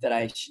work, that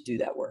I should do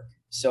that work.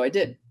 So I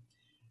did.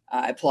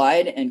 I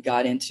applied and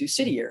got into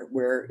City Year,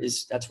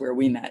 that's where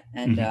we met.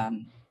 And,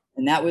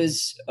 and that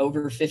was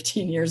over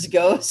 15 years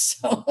ago.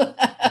 So,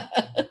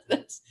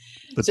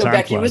 so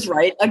Becky was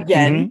right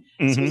again.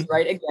 She was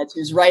right again. She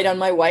was right on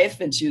my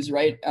wife, and she was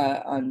right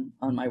on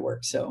my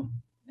work. So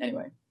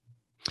anyway.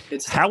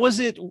 How was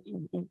it?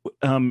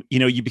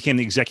 You became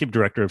the executive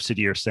director of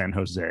City Year San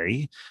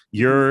Jose.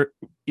 You're,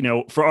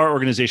 for our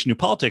organization, New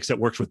Politics, that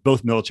works with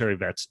both military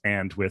vets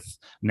and with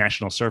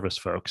national service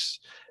folks.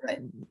 Right.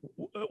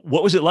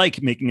 What was it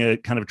like making a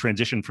kind of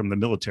transition from the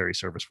military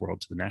service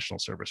world to the national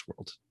service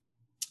world?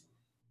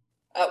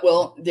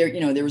 Well,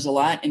 there was a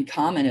lot in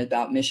common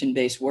about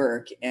mission-based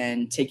work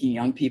and taking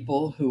young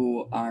people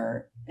who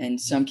are, in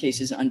some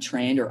cases,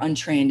 untrained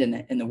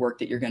in the work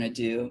that you're going to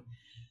do.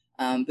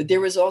 But there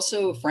was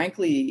also,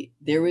 frankly,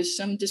 there was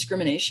some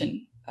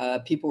discrimination.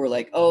 People were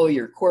like, "Oh,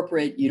 you're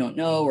corporate, you don't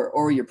know,"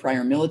 or "You're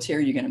prior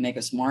military, you're going to make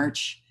us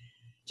march."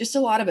 Just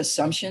a lot of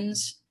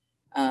assumptions,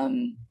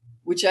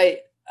 which I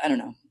don't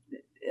know,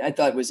 I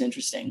thought was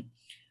interesting.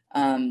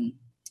 And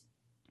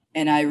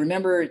I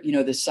remember,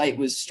 the site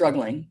was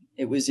struggling.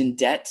 It was in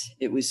debt.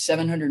 It was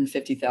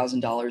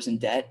 $750,000 in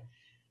debt,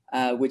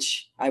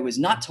 which I was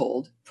not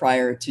told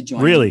prior to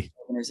joining the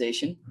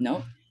organization.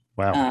 No.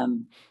 Wow.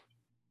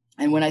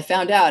 And when I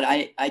found out,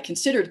 I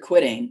considered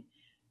quitting.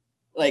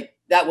 Like,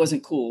 that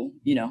wasn't cool,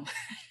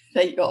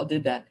 that you all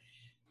did that.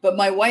 But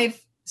my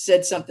wife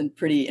said something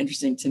pretty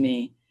interesting to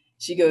me.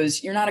 She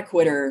goes, "You're not a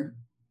quitter,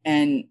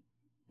 and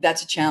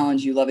that's a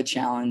challenge. You love a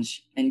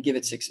challenge, and give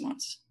it 6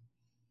 months."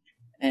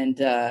 And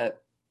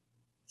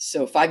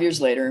so 5.5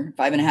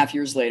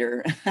 years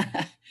later,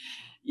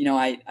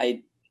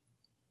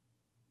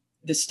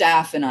 the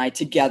staff and I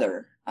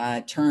together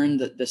turned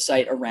the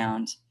site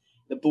around.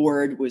 The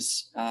board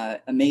was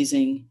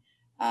amazing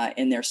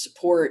in their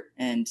support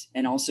and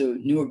also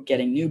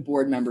getting new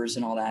board members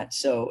and all that.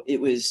 So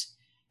it was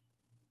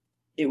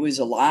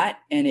a lot,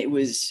 and it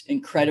was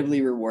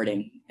incredibly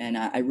rewarding. And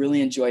I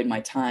really enjoyed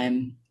my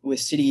time with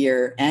City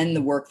Year and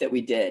the work that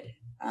we did.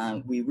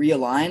 We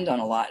realigned on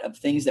a lot of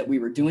things that we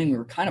were doing. We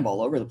were kind of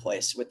all over the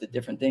place with the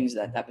different things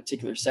that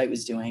particular site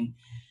was doing.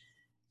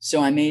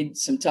 So I made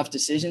some tough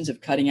decisions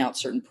of cutting out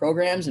certain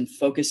programs and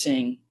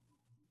focusing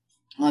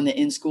on the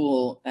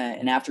in-school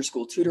and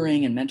after-school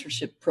tutoring and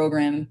mentorship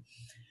program.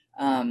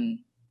 And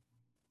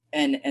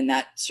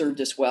that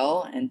served us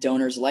well, and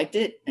donors liked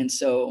it. And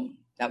so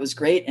that was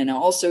great. And I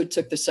also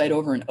took the site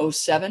over in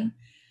 2007.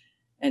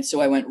 And so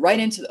I went right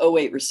into the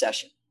 2008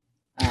 recession.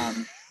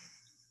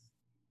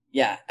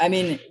 Yeah, I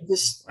mean,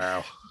 this.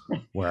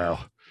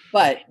 Wow.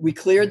 But we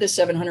cleared the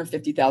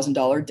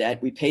 $750,000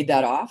 debt. We paid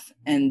that off,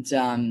 and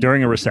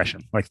during a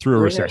recession, like through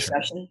a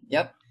recession.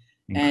 Yep.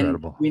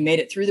 Incredible. And we made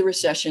it through the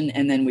recession,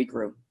 and then we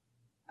grew.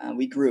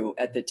 We grew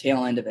at the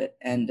tail end of it,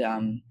 and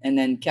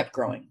then kept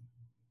growing.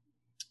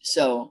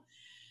 So,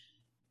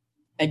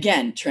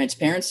 again,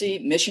 transparency,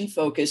 mission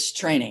focus,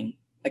 training,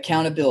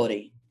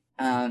 accountability,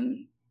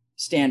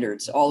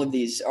 standards. All of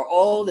these are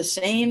all the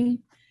same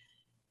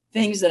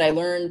things that I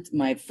learned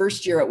my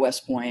first year at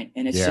West Point,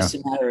 and it's just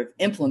a matter of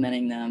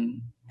implementing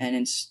them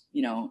and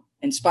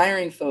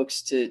inspiring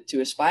folks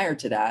to aspire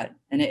to that.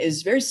 And it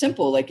is very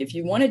simple. Like, if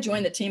you want to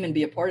join the team and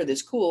be a part of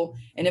this, cool.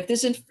 And if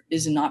this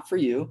is not for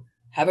you,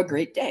 have a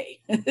great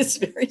day. It's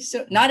very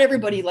simple. Not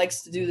everybody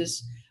likes to do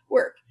this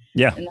work.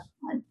 Yeah. And that's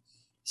fine.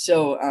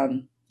 So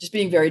just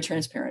being very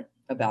transparent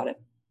about it.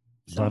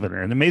 Love it.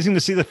 And amazing to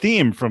see the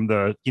theme from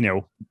the,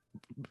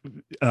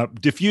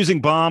 diffusing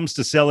bombs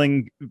to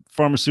selling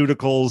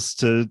pharmaceuticals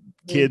to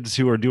kids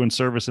who are doing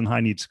service in high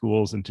need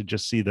schools, and to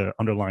just see the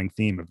underlying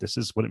theme of this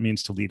is what it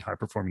means to lead high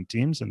performing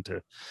teams and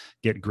to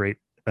get great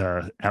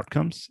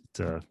outcomes.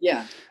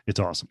 It's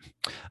awesome.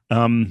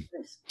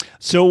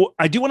 So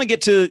I do want to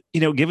get to,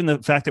 given the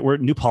fact that we're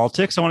in new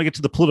politics, I want to get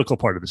to the political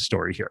part of the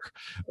story here.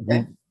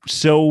 Okay.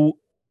 So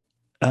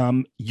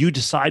you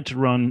decide to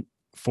run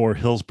for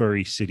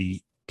Hillsboro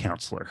City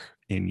Councilor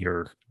in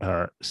your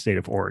state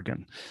of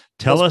Oregon.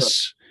 Tell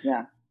us,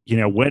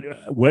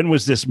 when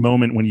was this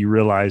moment when you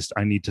realized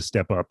I need to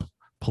step up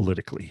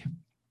politically?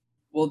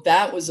 Well,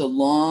 that was a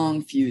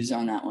long fuse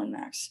on that one,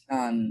 Max.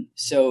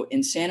 So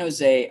in San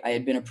Jose, I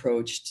had been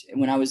approached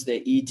when I was the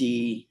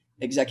ED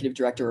executive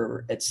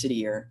director at City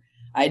Year.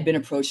 I had been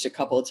approached a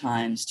couple of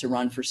times to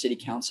run for city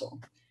council.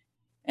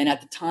 And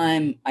at the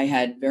time, I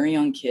had very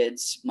young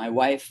kids. My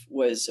wife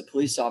was a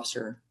police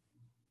officer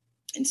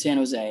in San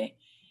Jose,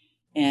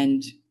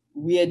 and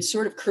we had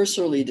sort of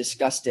cursorily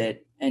discussed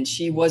it, and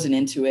she wasn't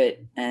into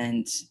it,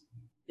 and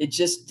it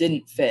just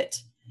didn't fit.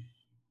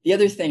 The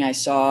other thing I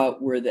saw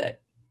were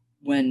that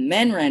when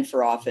men ran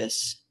for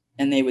office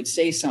and they would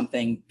say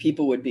something,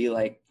 people would be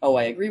like, "Oh,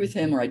 I agree with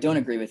him," or "I don't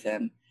agree with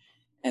him."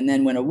 And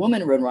then when a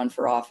woman would run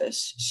for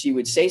office, she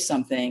would say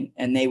something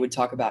and they would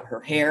talk about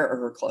her hair or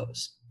her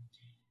clothes.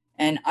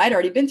 And I'd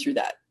already been through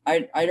that.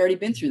 I'd already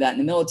been through that in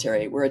the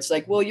military, where it's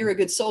like, "Well, you're a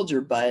good soldier,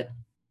 but..."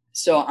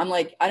 So I'm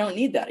like, I don't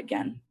need that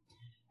again.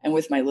 And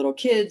with my little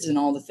kids and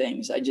all the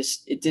things,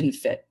 it didn't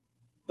fit,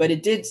 but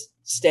it did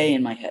stay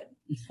in my head.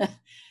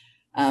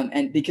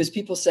 And because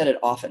people said it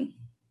often.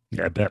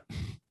 Yeah, I bet.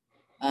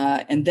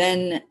 And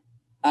then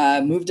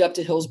moved up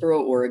to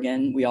Hillsboro,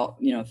 Oregon. We all,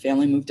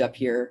 family moved up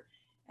here,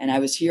 and I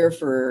was here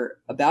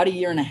for about a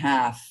year and a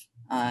half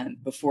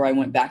before I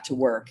went back to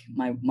work.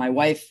 My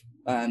wife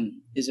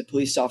is a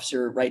police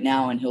officer right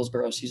now in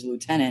Hillsboro. She's a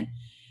lieutenant.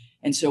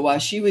 And so while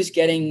she was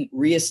getting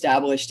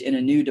reestablished in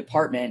a new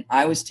department,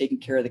 I was taking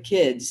care of the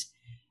kids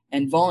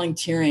and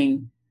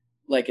volunteering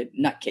like a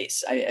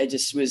nutcase. I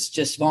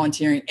was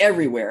volunteering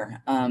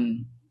everywhere,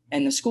 and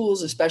the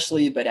schools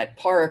especially, but at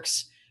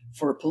parks,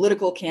 for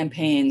political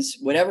campaigns,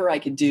 whatever I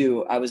could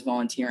do, I was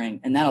volunteering.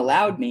 And that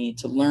allowed me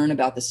to learn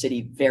about the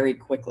city very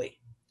quickly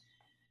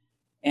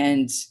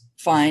and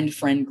find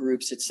friend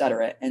groups, et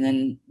cetera. And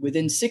then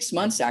within 6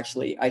 months,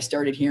 actually, I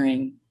started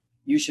hearing,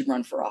 you should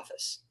run for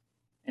office.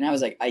 And I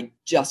was like, I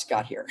just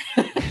got here.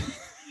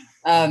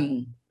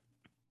 And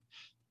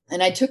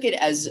I took it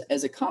as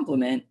a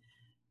compliment,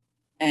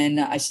 and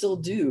I still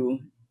do.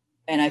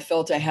 And I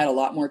felt I had a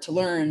lot more to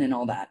learn and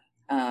all that.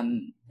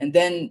 And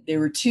then there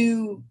were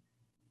two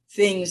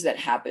things that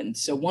happened.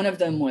 So one of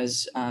them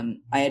was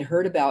I had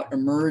heard about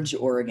Emerge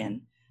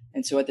Oregon.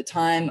 And so at the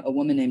time, a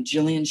woman named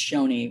Jillian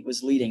Shoney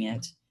was leading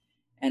it.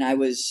 And I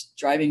was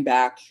driving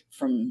back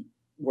from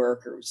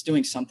work or was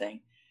doing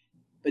something,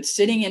 but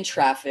sitting in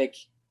traffic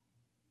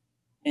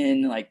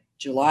in like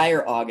July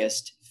or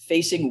August,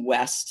 facing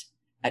west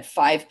at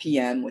 5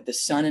 p.m. with the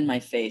sun in my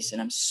face,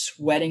 and I'm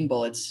sweating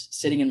bullets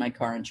sitting in my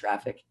car in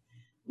traffic,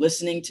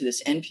 listening to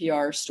this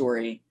NPR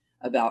story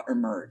about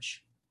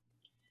Emerge.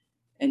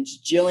 And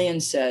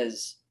Jillian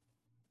says,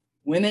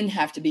 women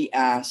have to be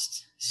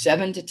asked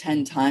 7 to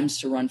 10 times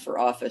to run for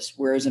office,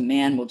 whereas a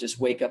man will just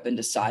wake up and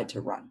decide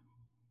to run.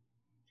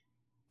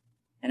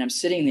 And I'm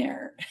sitting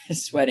there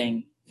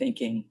sweating,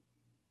 thinking,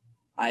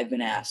 I've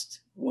been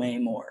asked way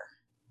more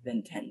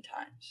than 10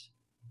 times.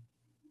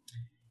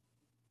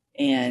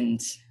 And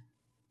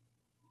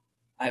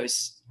I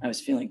was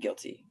feeling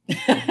guilty.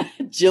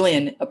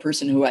 Jillian, a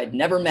person who I'd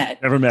never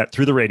met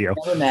through the radio,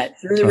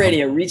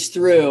 reached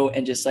through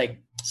and just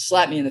like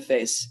slapped me in the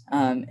face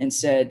and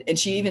said, and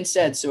she even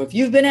said, so if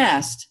you've been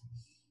asked,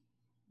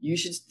 you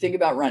should think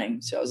about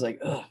running. So I was like,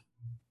 ugh,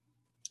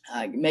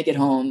 make it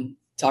home,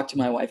 talk to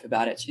my wife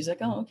about it. She's like,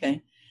 oh,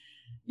 okay.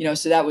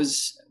 So that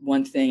was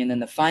one thing. And then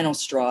the final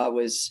straw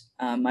was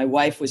my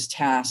wife was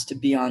tasked to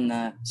be on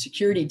the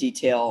security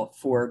detail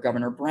for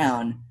Governor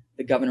Brown,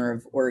 the governor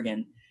of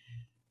Oregon,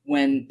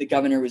 when the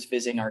governor was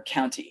visiting our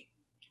county.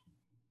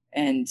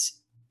 And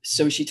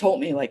so she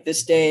told me, like,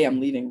 this day I'm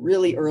leaving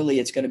really early.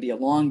 It's going to be a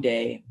long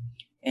day.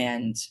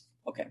 And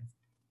okay.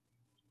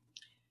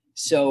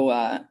 So,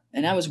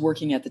 and I was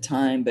working at the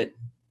time, but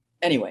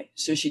anyway,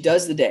 so she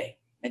does the day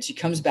and she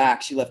comes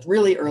back. She left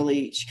really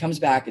early. She comes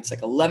back. It's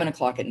like 11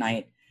 o'clock at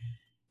night.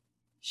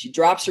 She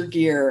drops her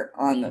gear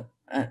on the,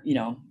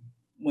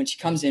 when she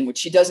comes in, which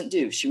she doesn't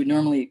do. She would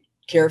normally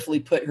carefully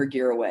put her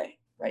gear away,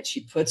 right?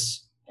 She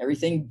puts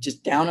everything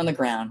just down on the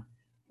ground,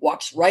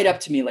 walks right up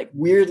to me, like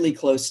weirdly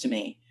close to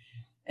me,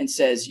 and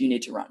says, you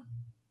need to run.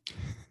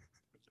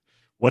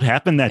 What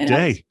happened that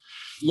day?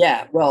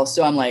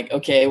 So I'm like,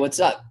 okay, what's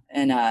up?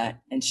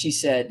 And she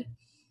said,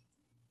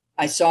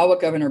 I saw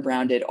what Governor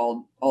Brown did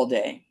all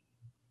day,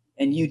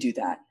 and you do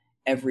that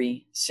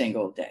every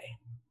single day.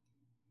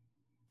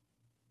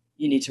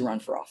 You need to run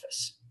for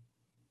office.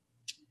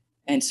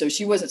 And so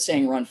she wasn't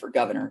saying run for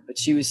governor, but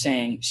she was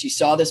saying she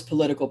saw this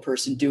political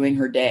person doing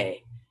her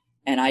day,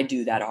 and I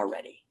do that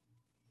already.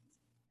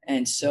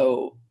 And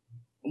so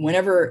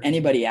whenever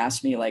anybody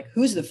asks me, like,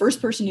 who's the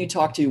first person you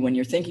talk to when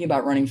you're thinking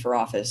about running for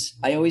office?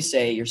 I always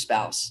say your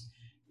spouse,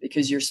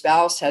 because your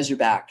spouse has your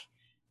back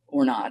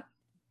or not.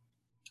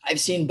 I've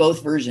seen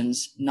both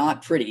versions,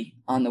 not pretty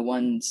on the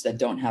ones that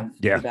don't have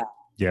your back.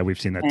 Yeah, we've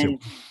seen that too.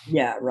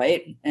 Yeah,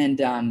 right.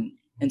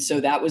 And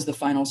so that was the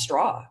final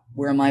straw,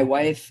 where my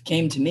wife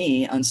came to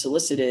me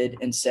unsolicited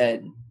and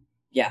said,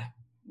 yeah,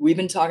 we've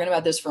been talking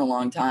about this for a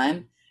long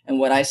time. And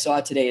what I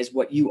saw today is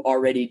what you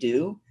already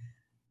do.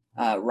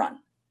 Run.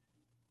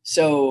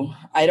 So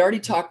I'd already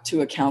talked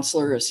to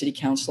a city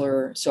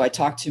councilor. So I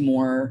talked to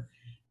more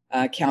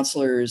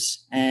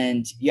counselors,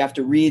 and you have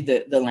to read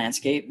the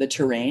landscape, the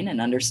terrain, and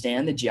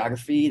understand the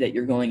geography that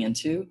you're going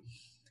into.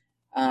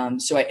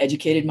 So I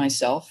educated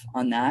myself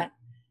on that.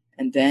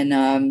 And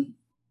then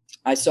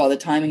I saw the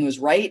timing was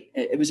right.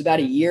 It was about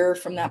a year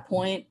from that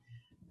point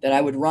that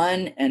I would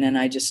run. And then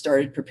I just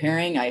started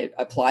preparing. I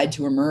applied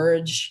to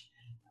Emerge.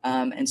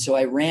 And so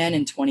I ran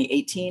in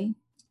 2018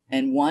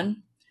 and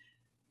won,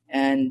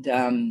 and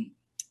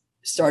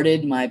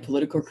started my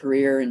political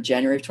career in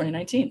January of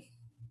 2019.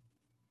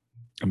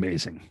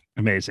 Amazing.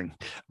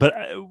 But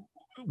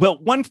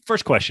one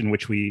first question,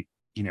 which we,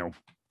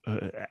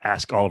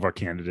 ask all of our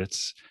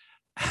candidates: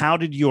 how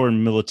did your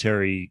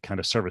military kind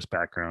of service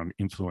background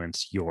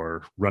influence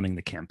your running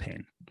the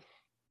campaign?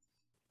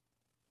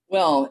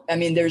 Well, I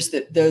mean, there's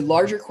the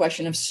larger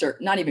question of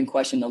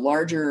the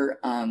larger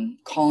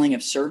calling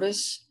of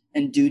service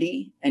and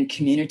duty and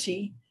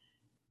community.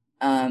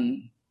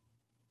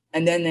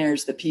 And then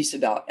there's the piece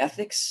about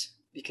ethics,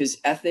 because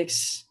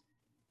ethics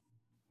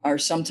are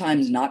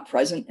sometimes not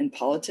present in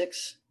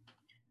politics,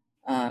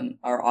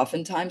 are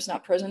oftentimes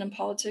not present in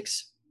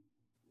politics,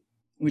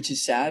 which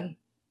is sad.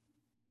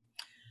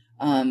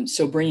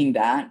 So bringing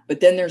that,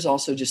 but then there's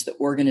also just the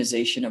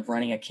organization of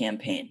running a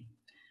campaign.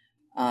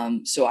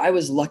 So I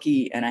was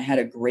lucky, and I had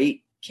a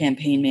great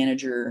campaign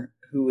manager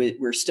who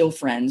we're still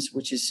friends,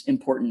 which is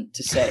important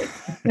to say.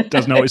 It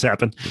doesn't always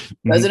happen.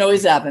 Doesn't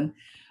always happen.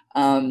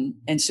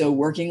 And so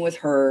working with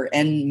her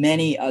and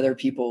many other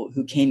people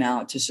who came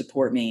out to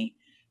support me,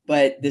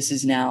 but this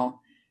is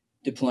now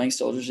deploying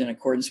soldiers in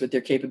accordance with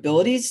their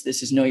capabilities.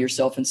 This is know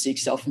yourself and seek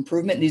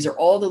self-improvement. These are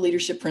all the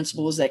leadership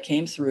principles that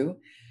came through.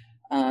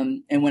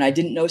 And when I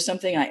didn't know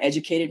something, I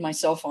educated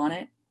myself on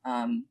it.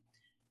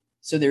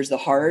 So there's the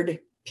hard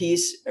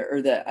piece,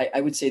 or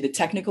I would say the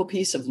technical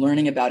piece of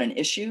learning about an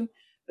issue,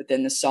 but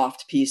then the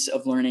soft piece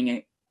of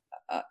learning,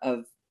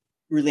 of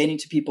relating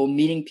to people,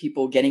 meeting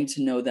people, getting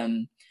to know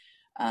them,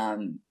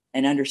 and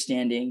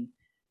understanding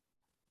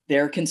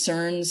their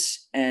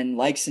concerns and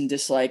likes and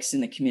dislikes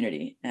in the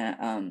community.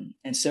 And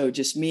so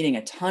just meeting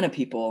a ton of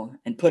people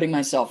and putting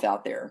myself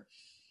out there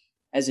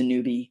as a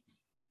newbie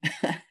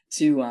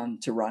to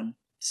run.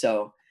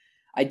 So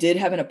I did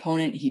have an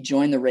opponent. He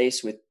joined the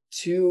race with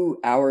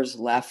 2 hours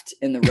left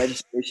in the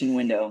registration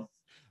window.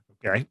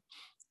 Okay.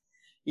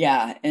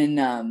 Yeah.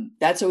 And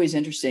that's always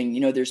interesting.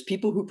 You know, there's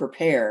people who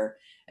prepare,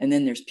 and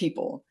then there's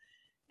people.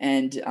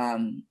 And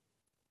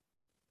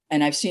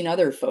I've seen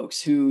other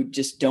folks who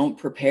just don't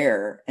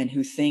prepare and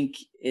who think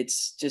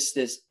it's just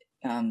this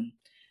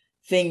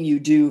thing you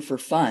do for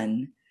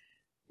fun,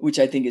 which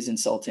I think is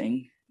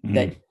insulting. Mm-hmm.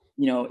 That,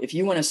 you know, if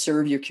you want to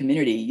serve your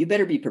community, you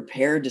better be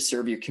prepared to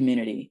serve your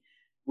community.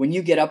 When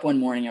you get up one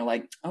morning, you're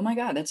like, oh my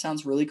God, that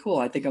sounds really cool.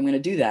 I think I'm going to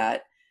do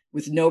that,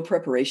 with no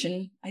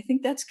preparation. I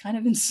think that's kind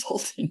of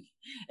insulting.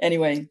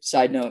 Anyway,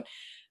 side note.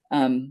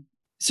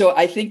 So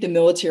I think the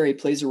military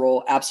plays a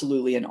role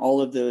absolutely in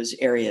all of those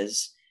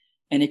areas.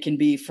 And it can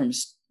be from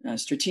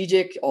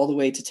strategic all the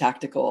way to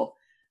tactical.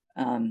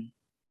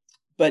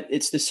 But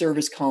it's the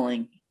service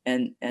calling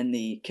and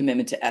the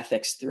commitment to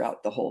ethics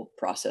throughout the whole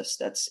process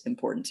that's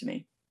important to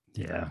me.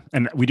 Yeah.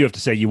 And we do have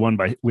to say you won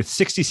with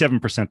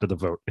 67% of the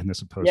vote in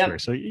this opposed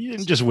race. So you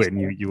didn't just win,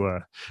 you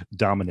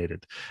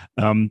dominated.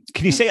 Can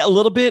you say a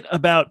little bit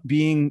about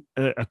being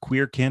a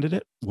queer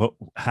candidate?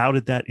 How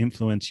did that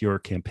influence your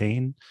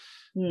campaign?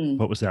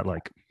 What was that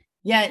like?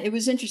 Yeah, it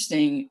was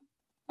interesting.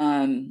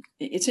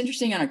 It's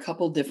interesting on a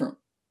couple different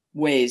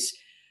ways.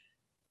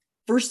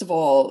 First of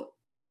all,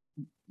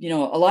 you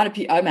know, a lot of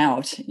people, I'm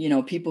out, you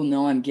know, people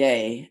know I'm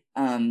gay.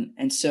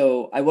 And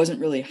so I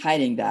wasn't really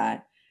hiding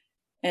that.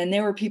 And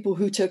there were people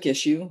who took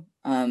issue.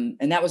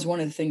 And that was one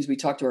of the things we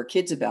talked to our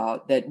kids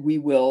about, that we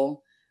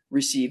will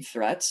receive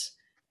threats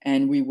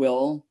and we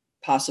will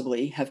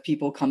possibly have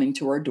people coming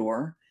to our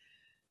door.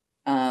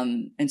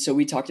 And so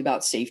we talked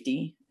about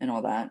safety and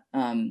all that.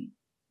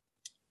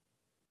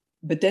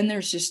 But then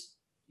there's just,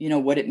 you know,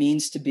 what it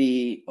means to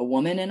be a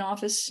woman in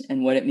office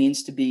and what it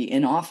means to be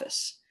in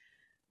office,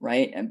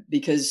 right?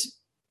 Because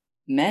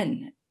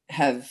men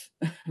have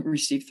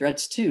received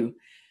threats too.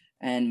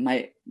 And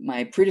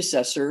my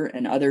predecessor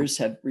and others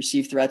have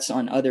received threats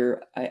on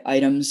other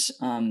items.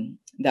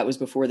 That was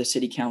before the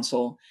city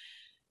council.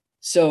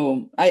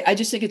 So I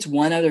just think it's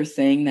one other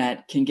thing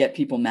that can get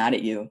people mad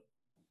at you.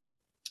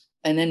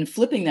 And then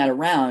flipping that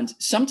around,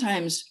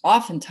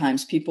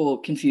 oftentimes people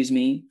confuse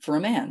me for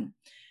a man.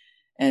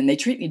 And they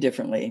treat me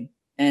differently,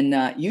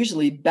 and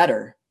usually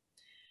better.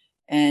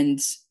 And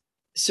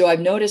so I've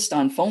noticed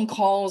on phone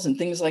calls and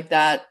things like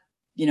that,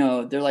 you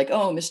know, they're like,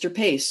 oh, Mr.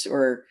 Pace,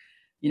 or,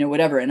 you know,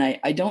 whatever. And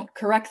I don't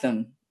correct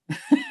them.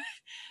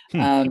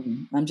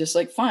 I'm just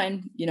like,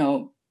 fine, you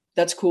know,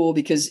 that's cool,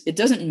 because it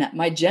doesn't,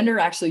 my gender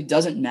actually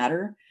doesn't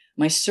matter.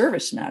 My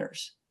service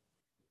matters,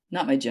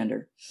 not my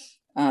gender.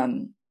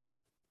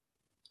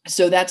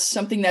 So that's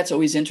something that's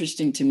always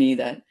interesting to me,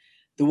 that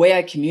the way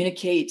I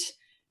communicate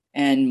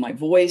and my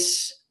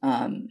voice,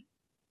 I'm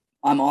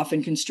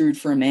often construed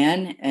for a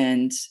man,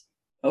 and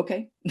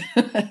okay,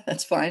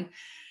 that's fine.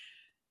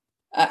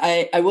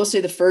 I will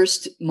say the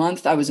first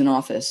month I was in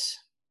office,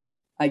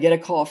 I get a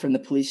call from the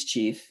police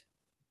chief.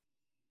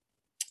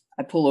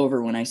 I pull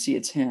over when I see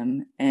it's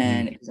him,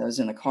 and I was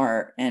in the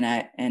car,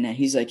 and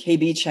he's like, "Hey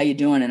Beach, how you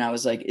doing?" And I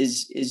was like,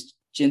 "Is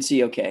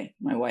Jincy okay,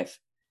 my wife?"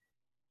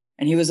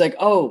 And he was like,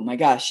 "Oh my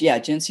gosh, yeah,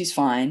 Jincy's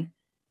fine.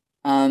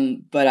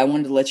 But I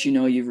wanted to let you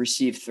know you've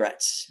received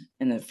threats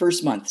in the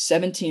first month,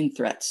 17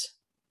 threats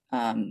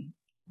from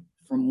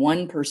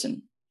one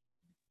person."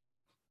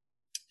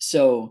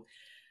 So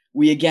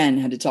we again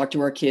had to talk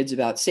to our kids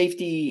about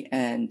safety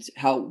and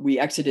how we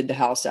exited the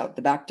house out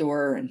the back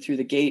door and through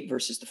the gate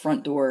versus the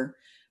front door.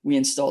 We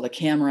installed a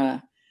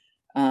camera,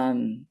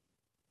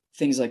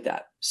 things like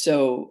that.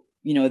 So,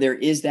 you know, there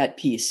is that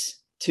piece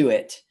to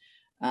it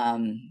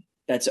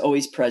that's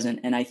always present.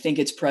 And I think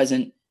it's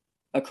present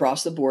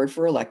across the board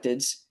for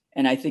electeds.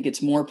 And I think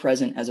it's more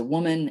present as a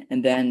woman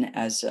and then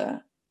as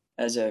a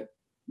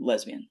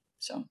lesbian.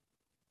 So,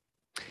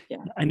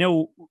 yeah. I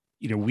know,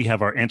 you know, we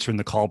have our Answering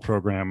the Call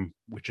program,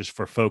 which is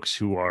for folks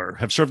who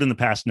have served in the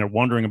past and they're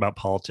wondering about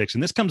politics.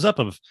 And this comes up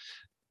of,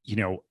 you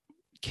know,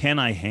 can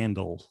I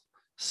handle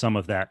some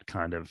of that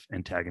kind of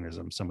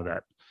antagonism, some of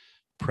that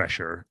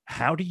pressure?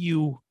 How do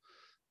you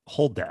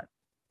hold that?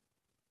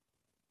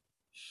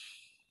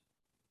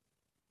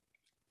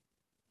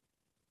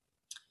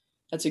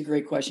 That's a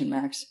great question,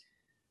 Max.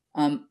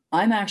 I'm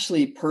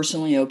actually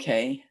personally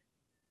okay.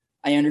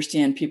 I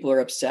understand people are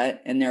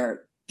upset, and there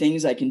are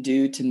things I can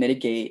do to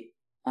mitigate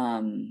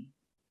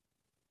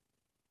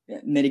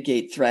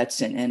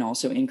threats and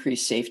also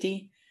increase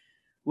safety.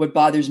 what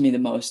bothers me the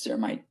most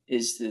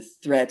is the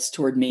threats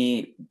toward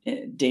me,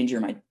 endanger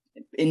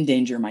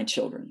my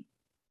children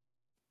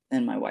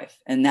and my wife.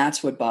 And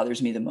that's what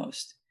bothers me the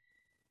most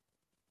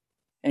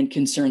and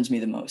concerns me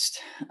the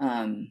most.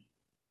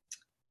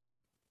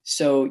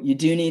 So you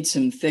do need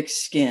some thick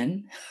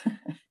skin,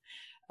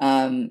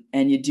 and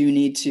you do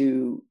need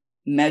to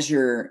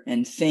measure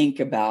and think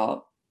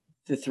about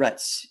the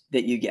threats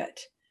that you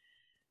get.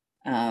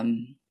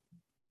 And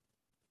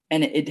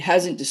it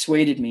hasn't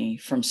dissuaded me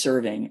from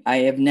serving. I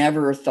have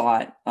never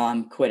thought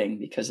I'm quitting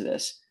because of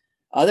this.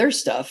 Other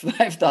stuff,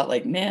 I've thought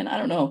like, man, I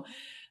don't know.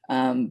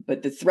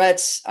 But the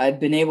threats I've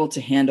been able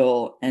to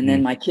handle, and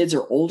then my kids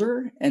are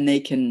older and they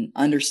can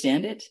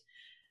understand it.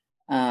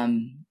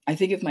 I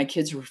think if my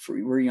kids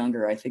were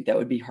younger, I think that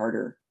would be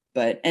harder.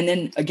 And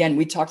then again,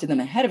 we talked to them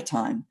ahead of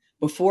time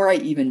before I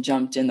even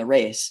jumped in the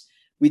race.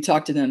 We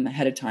talked to them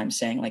ahead of time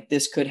saying like,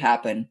 this could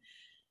happen.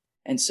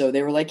 And so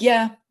they were like,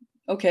 yeah,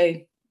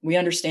 okay, we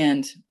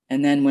understand.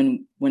 And then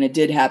when it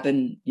did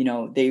happen,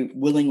 they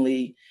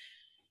willingly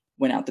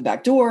went out the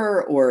back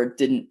door or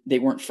they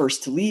weren't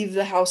first to leave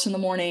the house in the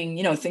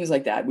morning, things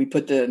like that. We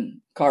put the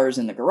cars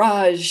in the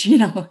garage,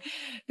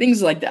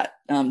 things like that,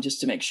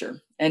 just to make sure.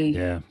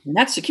 And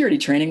that's security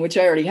training, which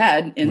I already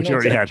had.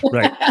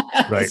 Right.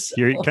 Right. So,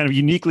 you're kind of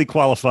uniquely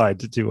qualified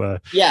to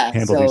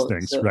handle these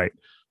things. So right.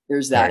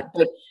 There's that. Right.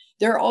 But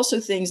there are also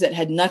things that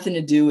had nothing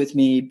to do with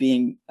me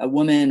being a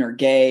woman or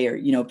gay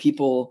or,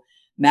 people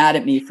mad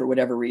at me for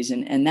whatever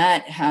reason. And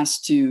that has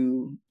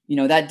to,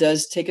 that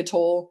does take a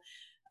toll.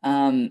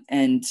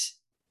 And,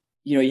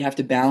 you have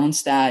to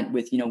balance that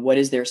with, what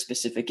is their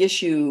specific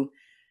issue?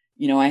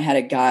 I had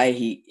a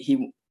guy,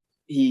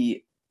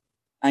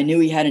 I knew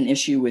he had an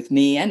issue with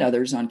me and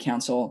others on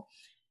council.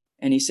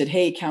 And he said,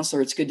 "Hey,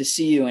 counselor, it's good to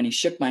see you." And he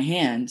shook my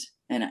hand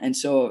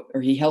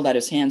or he held out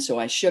his hand. So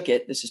I shook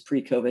it. This is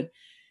pre-COVID.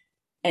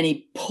 And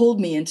he pulled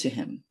me into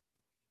him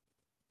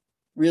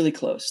really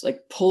close,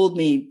 like pulled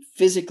me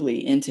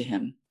physically into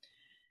him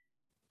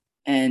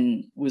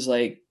and was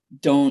like,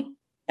 "Don't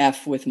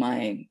F with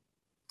my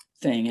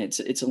thing."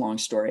 It's a long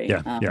story.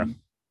 Yeah.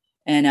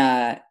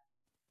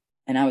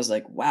 And I was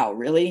like, wow,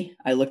 really?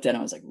 I looked at him.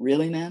 I was like,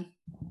 really, man?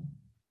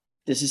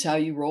 This is how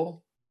you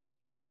roll?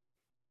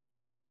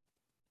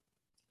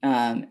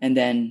 And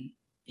then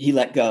he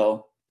let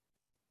go.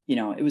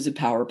 It was a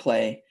power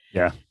play.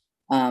 Yeah.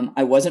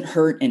 I wasn't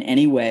hurt in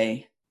any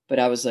way, but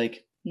I was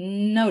like,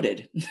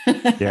 noted.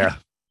 Yeah.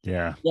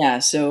 Yeah.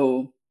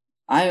 So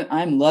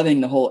I'm loving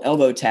the whole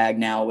elbow tag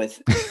now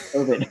with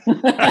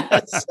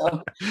COVID.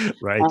 So,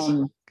 right.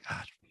 God.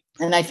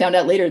 And I found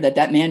out later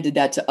that man did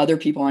that to other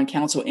people on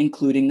council,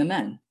 including the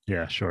men.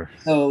 Yeah, sure.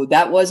 So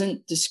that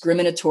wasn't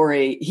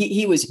discriminatory.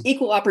 He was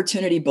equal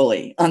opportunity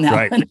bully on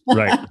that one.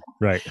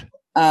 Right.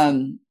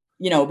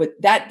 But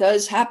that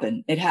does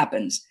happen. It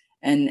happens.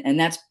 And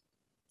that's,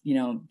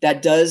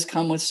 that does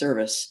come with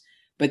service.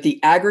 But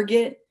the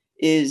aggregate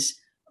is,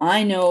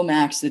 I know,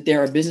 Max, that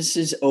there are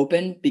businesses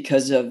open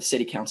because of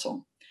city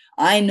council.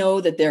 I know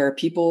that there are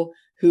people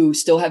who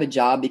still have a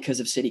job because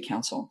of city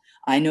council.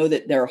 I know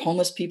that there are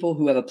homeless people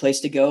who have a place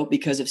to go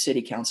because of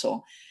city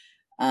council.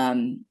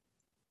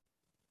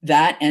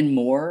 That and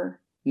more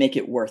make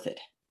it worth it.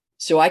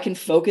 So I can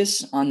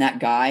focus on that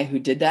guy who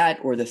did that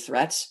or the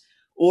threats,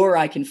 or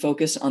I can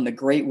focus on the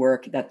great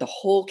work that the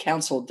whole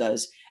council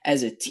does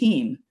as a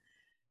team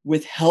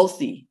with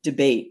healthy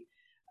debate.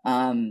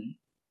 I'm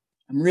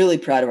really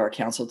proud of our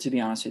council, to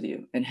be honest with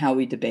you, and how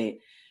we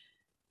debate.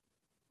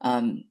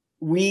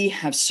 We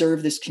have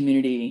served this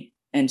community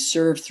and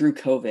served through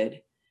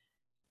COVID,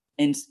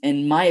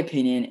 in my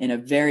opinion, in a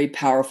very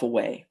powerful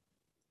way.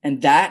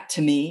 And that,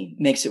 to me,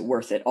 makes it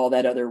worth it, all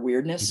that other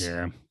weirdness.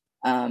 Yeah.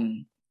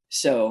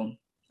 So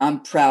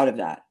I'm proud of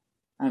that.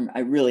 I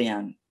really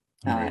am.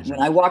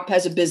 When I walk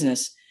past a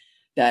business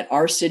that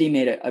our city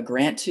made a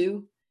grant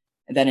to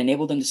that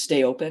enabled them to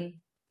stay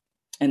open,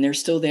 and they're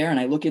still there, and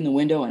I look in the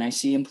window and I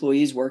see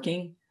employees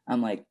working,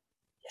 I'm like,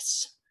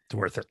 yes. It's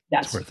worth it.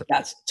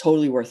 That's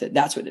totally worth it.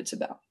 That's what it's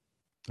about.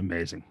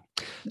 Amazing.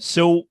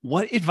 So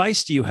what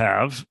advice do you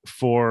have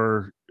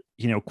for,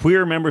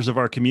 queer members of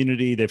our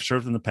community? They've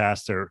served in the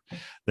past.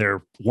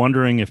 They're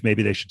wondering if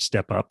maybe they should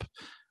step up.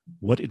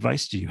 What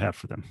advice do you have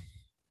for them?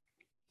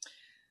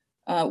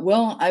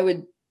 Well, I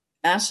would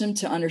ask them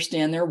to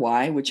understand their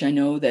why, which I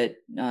know that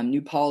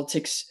New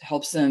Politics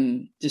helps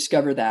them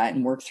discover that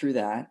and work through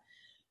that.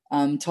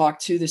 Talk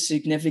to the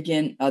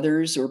significant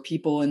others or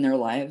people in their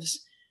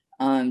lives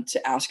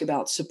to ask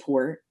about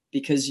support,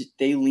 because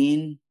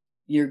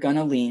you're going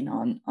to lean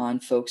on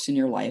folks in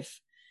your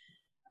life.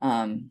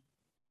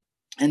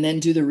 And then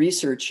do the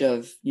research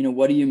of,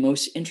 what are you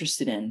most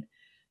interested in?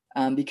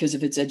 Because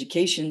if it's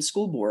education,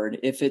 school board,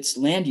 if it's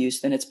land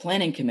use, then it's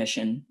planning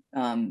commission,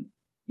 and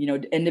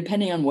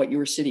depending on what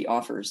your city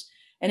offers.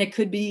 And it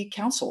could be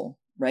council,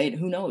 right?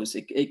 Who knows?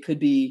 It could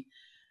be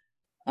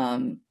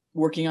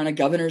working on a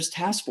governor's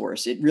task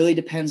force. It really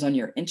depends on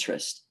your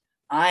interest.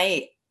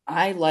 I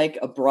like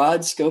a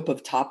broad scope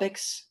of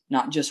topics,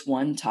 not just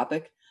one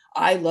topic.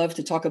 I love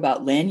to talk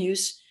about land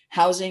use,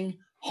 housing,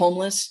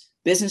 homeless,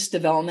 business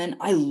development.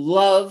 I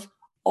love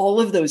all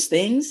of those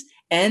things,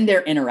 and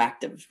they're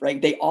interactive,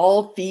 right? They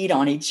all feed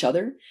on each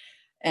other.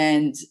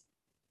 And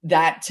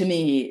that to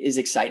me is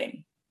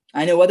exciting.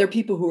 I know other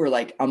people who are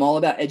like, I'm all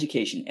about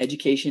education.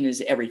 Education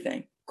is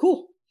everything.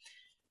 Cool.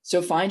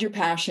 So find your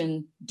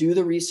passion, do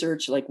the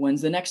research, like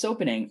when's the next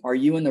opening? Are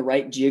you in the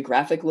right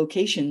geographic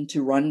location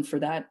to run for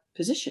that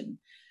position?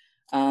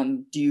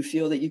 Do you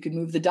feel that you could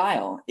move the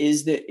dial?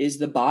 Is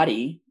the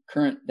body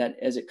that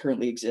as it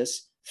currently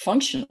exists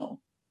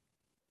functional,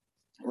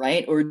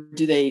 right? Or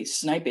do they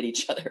snipe at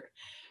each other?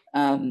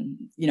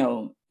 And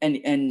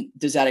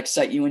does that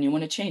excite you when you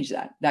want to change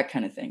that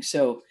kind of thing?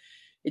 So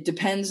it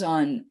depends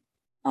on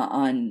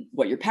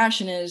what your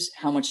passion is,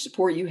 how much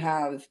support you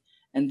have,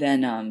 and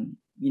then,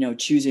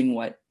 choosing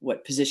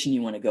what position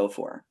you want to go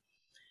for.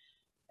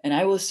 And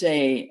I will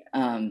say,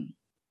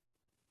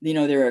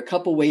 there are a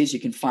couple ways you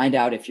can find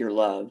out if you're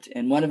loved.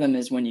 And one of them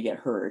is when you get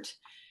hurt.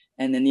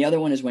 And then the other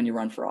one is when you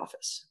run for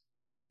office.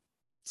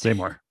 Say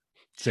more.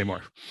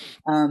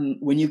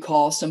 When you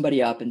call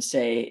somebody up and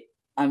say,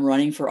 I'm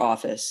running for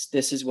office,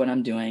 this is what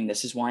I'm doing,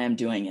 this is why I'm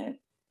doing it.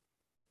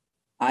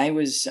 I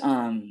was,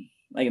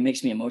 it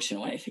makes me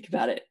emotional when I think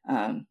about it.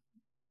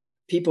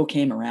 People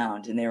came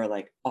around and they were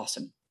like,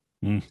 awesome.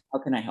 How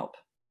can I help?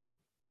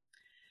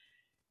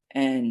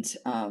 And,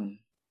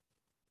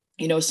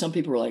 some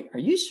people were like, are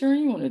you sure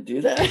you want to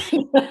do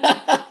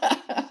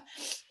that?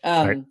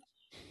 Right.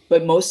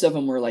 But most of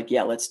them were like,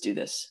 yeah, let's do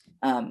this.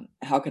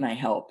 How can I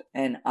help?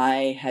 And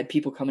I had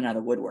people coming out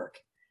of the woodwork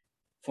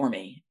for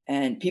me,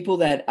 and people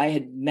that I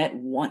had met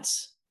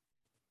once.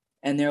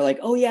 And they're like,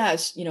 oh yeah,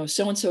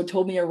 so-and-so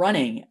told me you're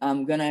running.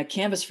 I'm going to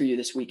canvass for you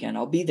this weekend.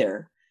 I'll be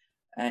there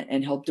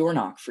and help door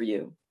knock for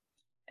you.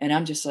 And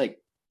I'm just like,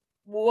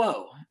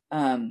 whoa.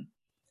 And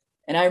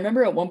I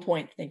remember at one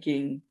point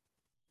thinking,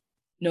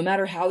 no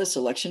matter how this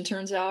election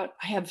turns out,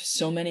 I have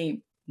so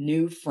many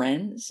new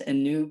friends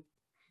and new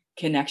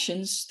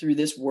connections through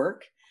this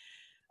work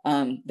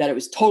that it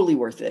was totally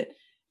worth it.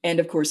 And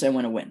of course I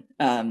want to win.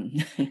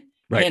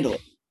 Right. Handle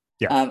it.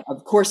 Yeah.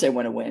 Of course I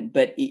want to win,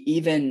 but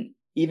even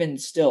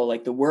still,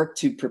 like the work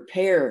to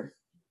prepare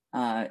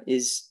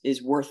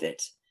is worth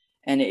it.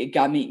 And it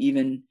got me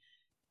even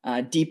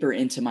deeper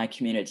into my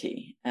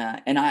community.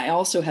 And I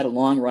also had a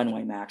long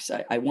runway, Max.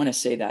 I want to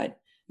say that.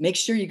 Make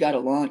sure you got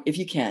if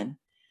you can,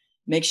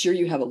 make sure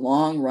you have a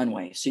long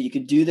runway so you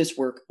could do this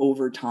work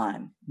over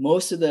time.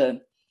 Most of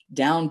the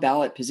down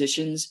ballot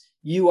positions,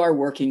 you are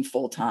working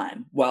full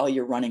time while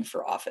you're running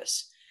for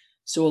office.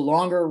 So a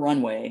longer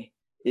runway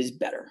is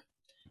better.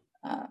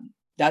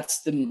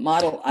 That's the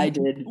model I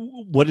did.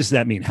 What does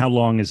that mean? How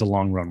long is a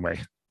long runway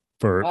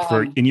for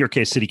in your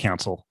case, city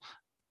council?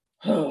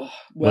 What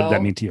did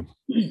that mean to you?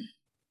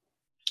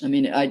 I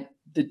mean,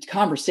 the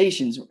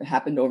conversations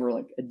happened over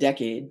like a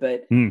decade,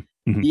 but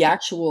the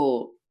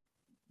actual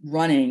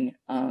running,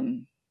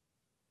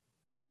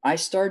 I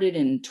started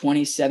in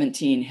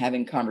 2017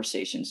 having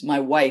conversations. My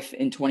wife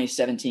in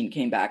 2017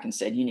 came back and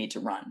said, you need to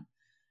run.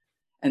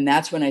 And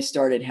that's when I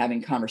started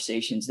having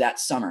conversations that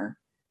summer.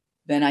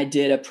 Then I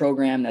did a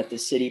program that the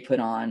city put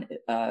on,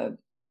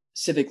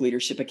 Civic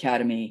Leadership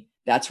Academy.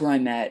 That's where I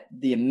met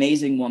the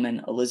amazing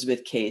woman,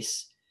 Elizabeth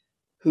Case,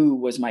 who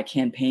was my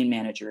campaign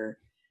manager,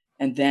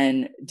 and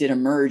then did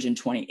Emerge in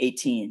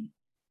 2018,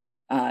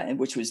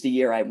 which was the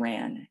year I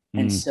ran.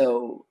 And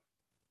so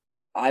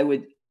I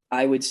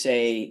would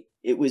say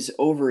it was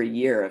over a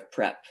year of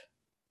prep,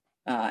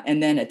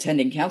 and then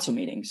attending council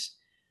meetings,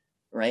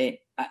 right?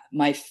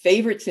 My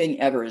favorite thing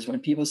ever is when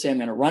people say, I'm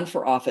going to run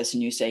for office,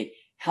 and you say,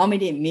 how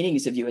many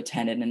meetings have you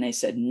attended? And they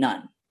said,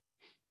 none.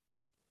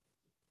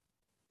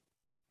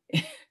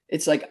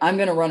 It's like, I'm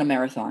going to run a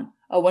marathon.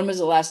 Oh, when was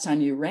the last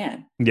time you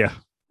ran? Yeah.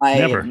 I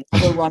never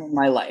run in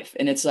my life.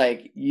 And it's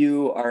like,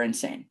 you are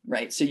insane,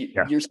 right? So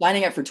you're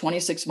signing up for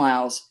 26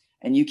 miles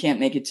and you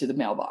can't make it to the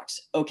mailbox.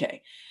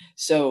 Okay.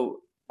 So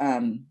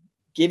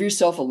give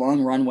yourself a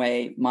long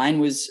runway. Mine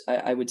was,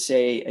 I would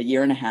say, a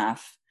year and a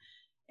half.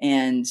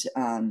 And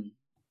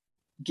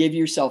give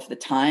yourself the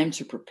time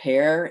to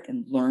prepare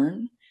and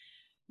learn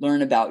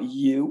about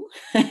you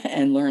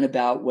and learn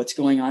about what's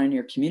going on in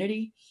your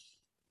community,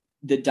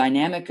 the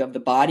dynamic of the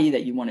body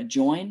that you want to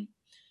join.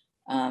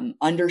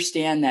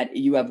 Understand that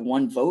you have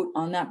one vote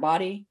on that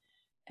body,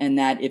 and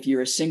that if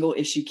you're a single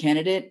issue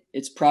candidate,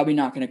 it's probably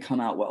not going to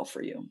come out well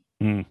for you.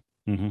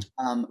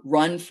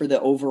 Run for the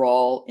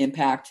overall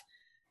impact,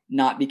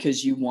 not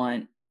because you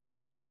want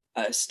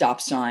a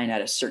stop sign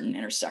at a certain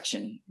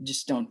intersection.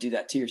 Just don't do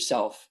that to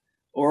yourself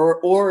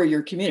or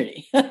your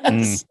community.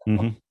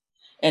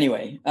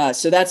 Anyway,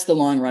 so that's the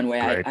long runway.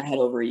 I had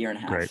over a year and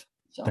a half. Great.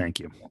 So, thank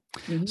you.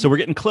 So we're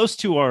getting close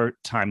to our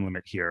time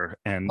limit here.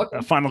 And okay.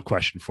 A final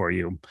question for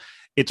you.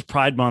 It's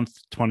Pride Month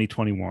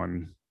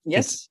 2021.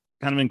 Yes. It's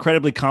kind of an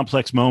incredibly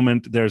complex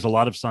moment. There's a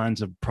lot of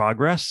signs of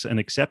progress and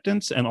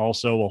acceptance, and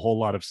also a whole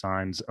lot of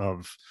signs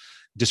of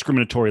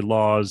discriminatory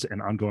laws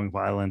and ongoing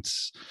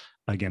violence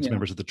against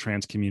members of the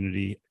trans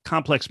community.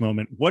 Complex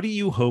moment. What do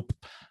you hope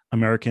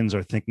Americans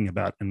are thinking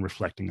about and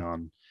reflecting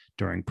on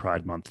during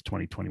Pride Month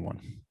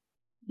 2021?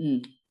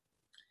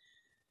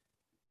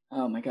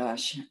 Oh my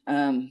gosh.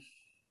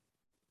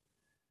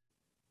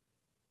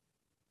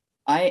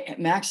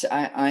 Max,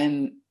 I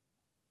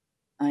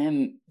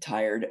am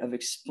tired of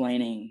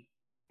explaining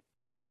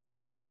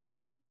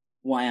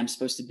why I'm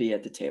supposed to be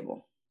at the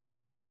table.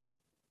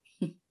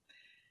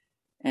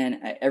 And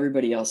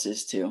everybody else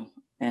is too.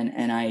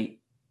 And I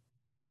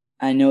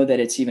know that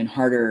it's even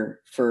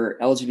harder for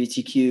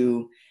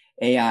LGBTQAI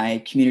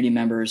community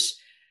members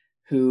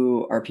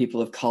who are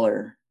people of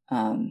color.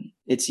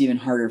 It's even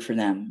harder for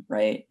them,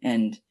 right?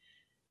 And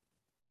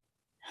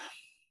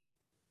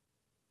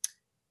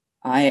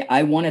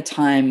I want a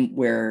time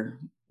where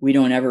we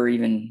don't ever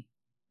even,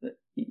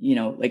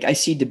 like I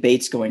see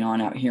debates going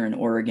on out here in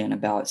Oregon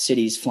about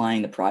cities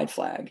flying the pride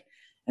flag,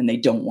 and they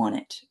don't want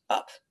it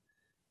up.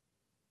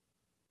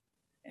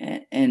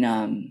 And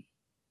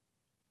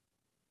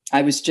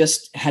I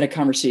had a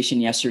conversation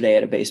yesterday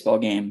at a baseball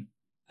game.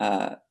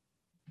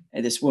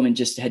 This woman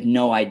just had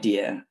no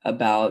idea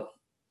about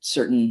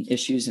certain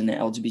issues in the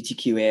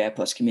LGBTQAI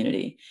plus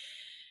community.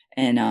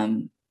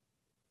 And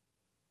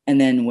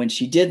then when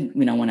she did,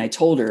 when I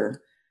told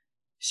her,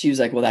 she was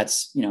like, well,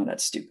 that's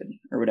stupid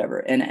or whatever.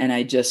 And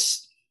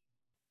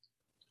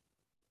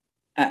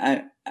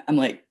I'm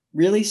like,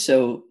 really?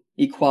 So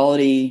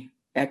equality,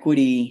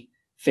 equity,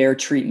 fair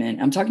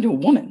treatment. I'm talking to a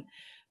woman.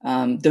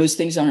 Those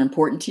things aren't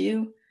important to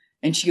you.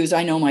 And she goes,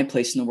 I know my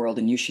place in the world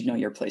and you should know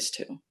your place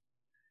too.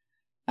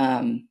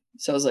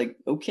 So I was like,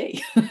 okay.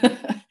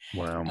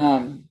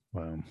 Wow.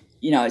 Wow.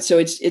 So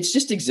it's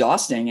just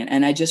exhausting.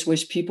 And I just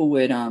wish people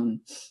would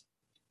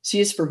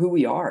see us for who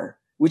we are,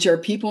 which are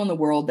people in the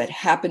world that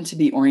happen to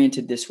be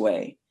oriented this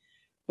way.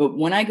 But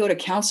when I go to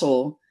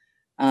council,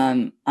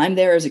 I'm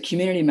there as a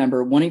community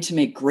member wanting to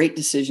make great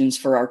decisions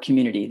for our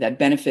community that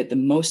benefit the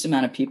most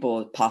amount of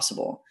people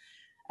possible.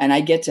 And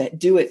I get to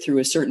do it through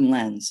a certain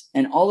lens.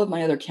 And all of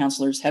my other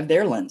counselors have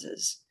their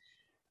lenses.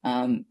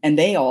 And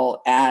they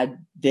all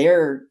add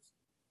their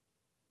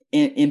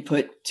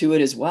input to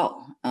it as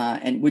well.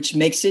 And which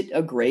makes it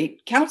a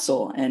great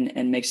council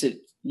and makes it,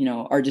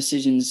 our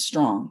decisions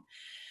strong.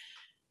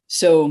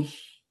 So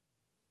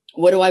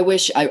what do I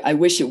wish? I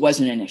wish it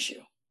wasn't an issue.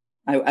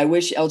 I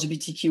wish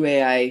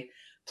LGBTQAI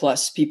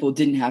plus people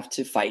didn't have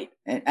to fight.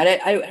 And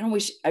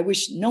I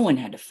wish no one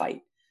had to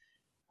fight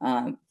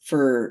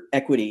for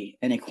equity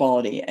and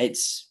equality.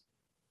 It's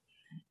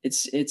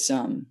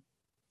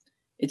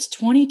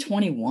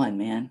 2021,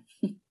 man.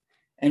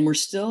 And we're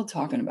still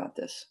talking about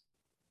this.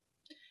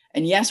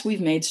 And yes,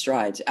 we've made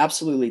strides.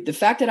 Absolutely. The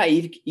fact that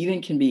I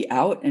even can be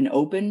out and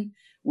open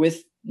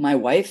with my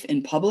wife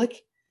in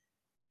public,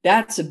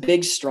 that's a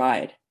big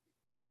stride.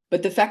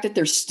 But the fact that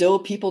there's still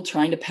people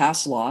trying to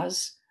pass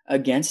laws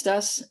against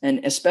us,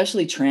 and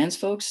especially trans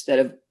folks that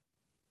have,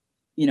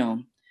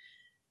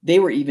 they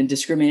were even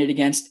discriminated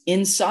against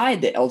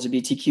inside the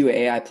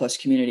LGBTQAI plus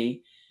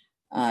community.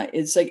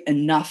 It's like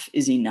enough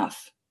is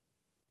enough.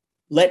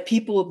 Let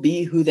people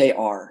be who they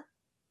are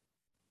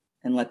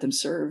and let them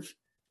serve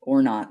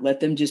or not.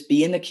 Let them just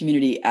be in the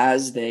community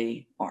as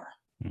they are.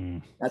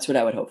 That's what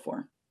I would hope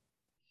for.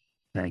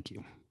 Thank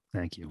you.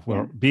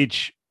 Well,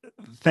 Beach,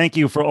 thank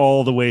you for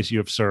all the ways you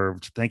have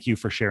served. Thank you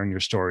for sharing your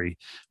story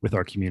with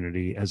our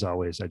community. As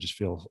always, I just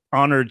feel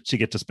honored to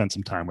get to spend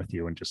some time with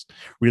you and just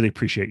really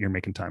appreciate your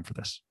making time for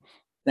this.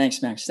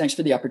 Thanks, Max. Thanks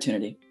for the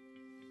opportunity.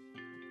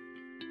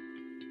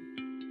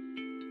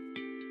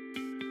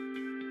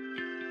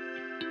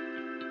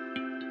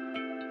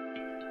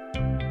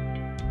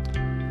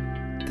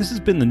 This has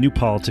been the New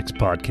Politics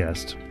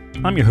Podcast.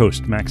 I'm your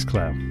host, Max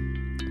Clow.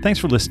 Thanks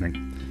for listening,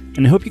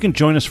 and I hope you can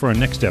join us for our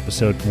next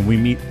episode when we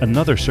meet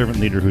another servant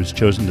leader who's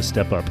chosen to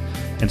step up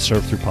and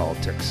serve through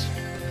politics.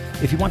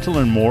 If you want to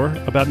learn more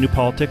about New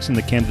Politics and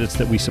the candidates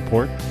that we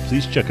support,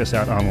 please check us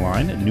out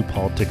online at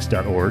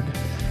newpolitics.org.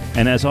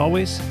 And as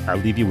always, I'll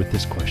leave you with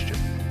this question.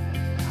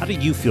 How do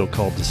you feel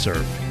called to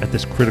serve at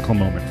this critical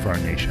moment for our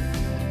nation?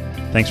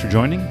 Thanks for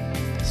joining.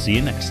 See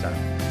you next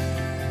time.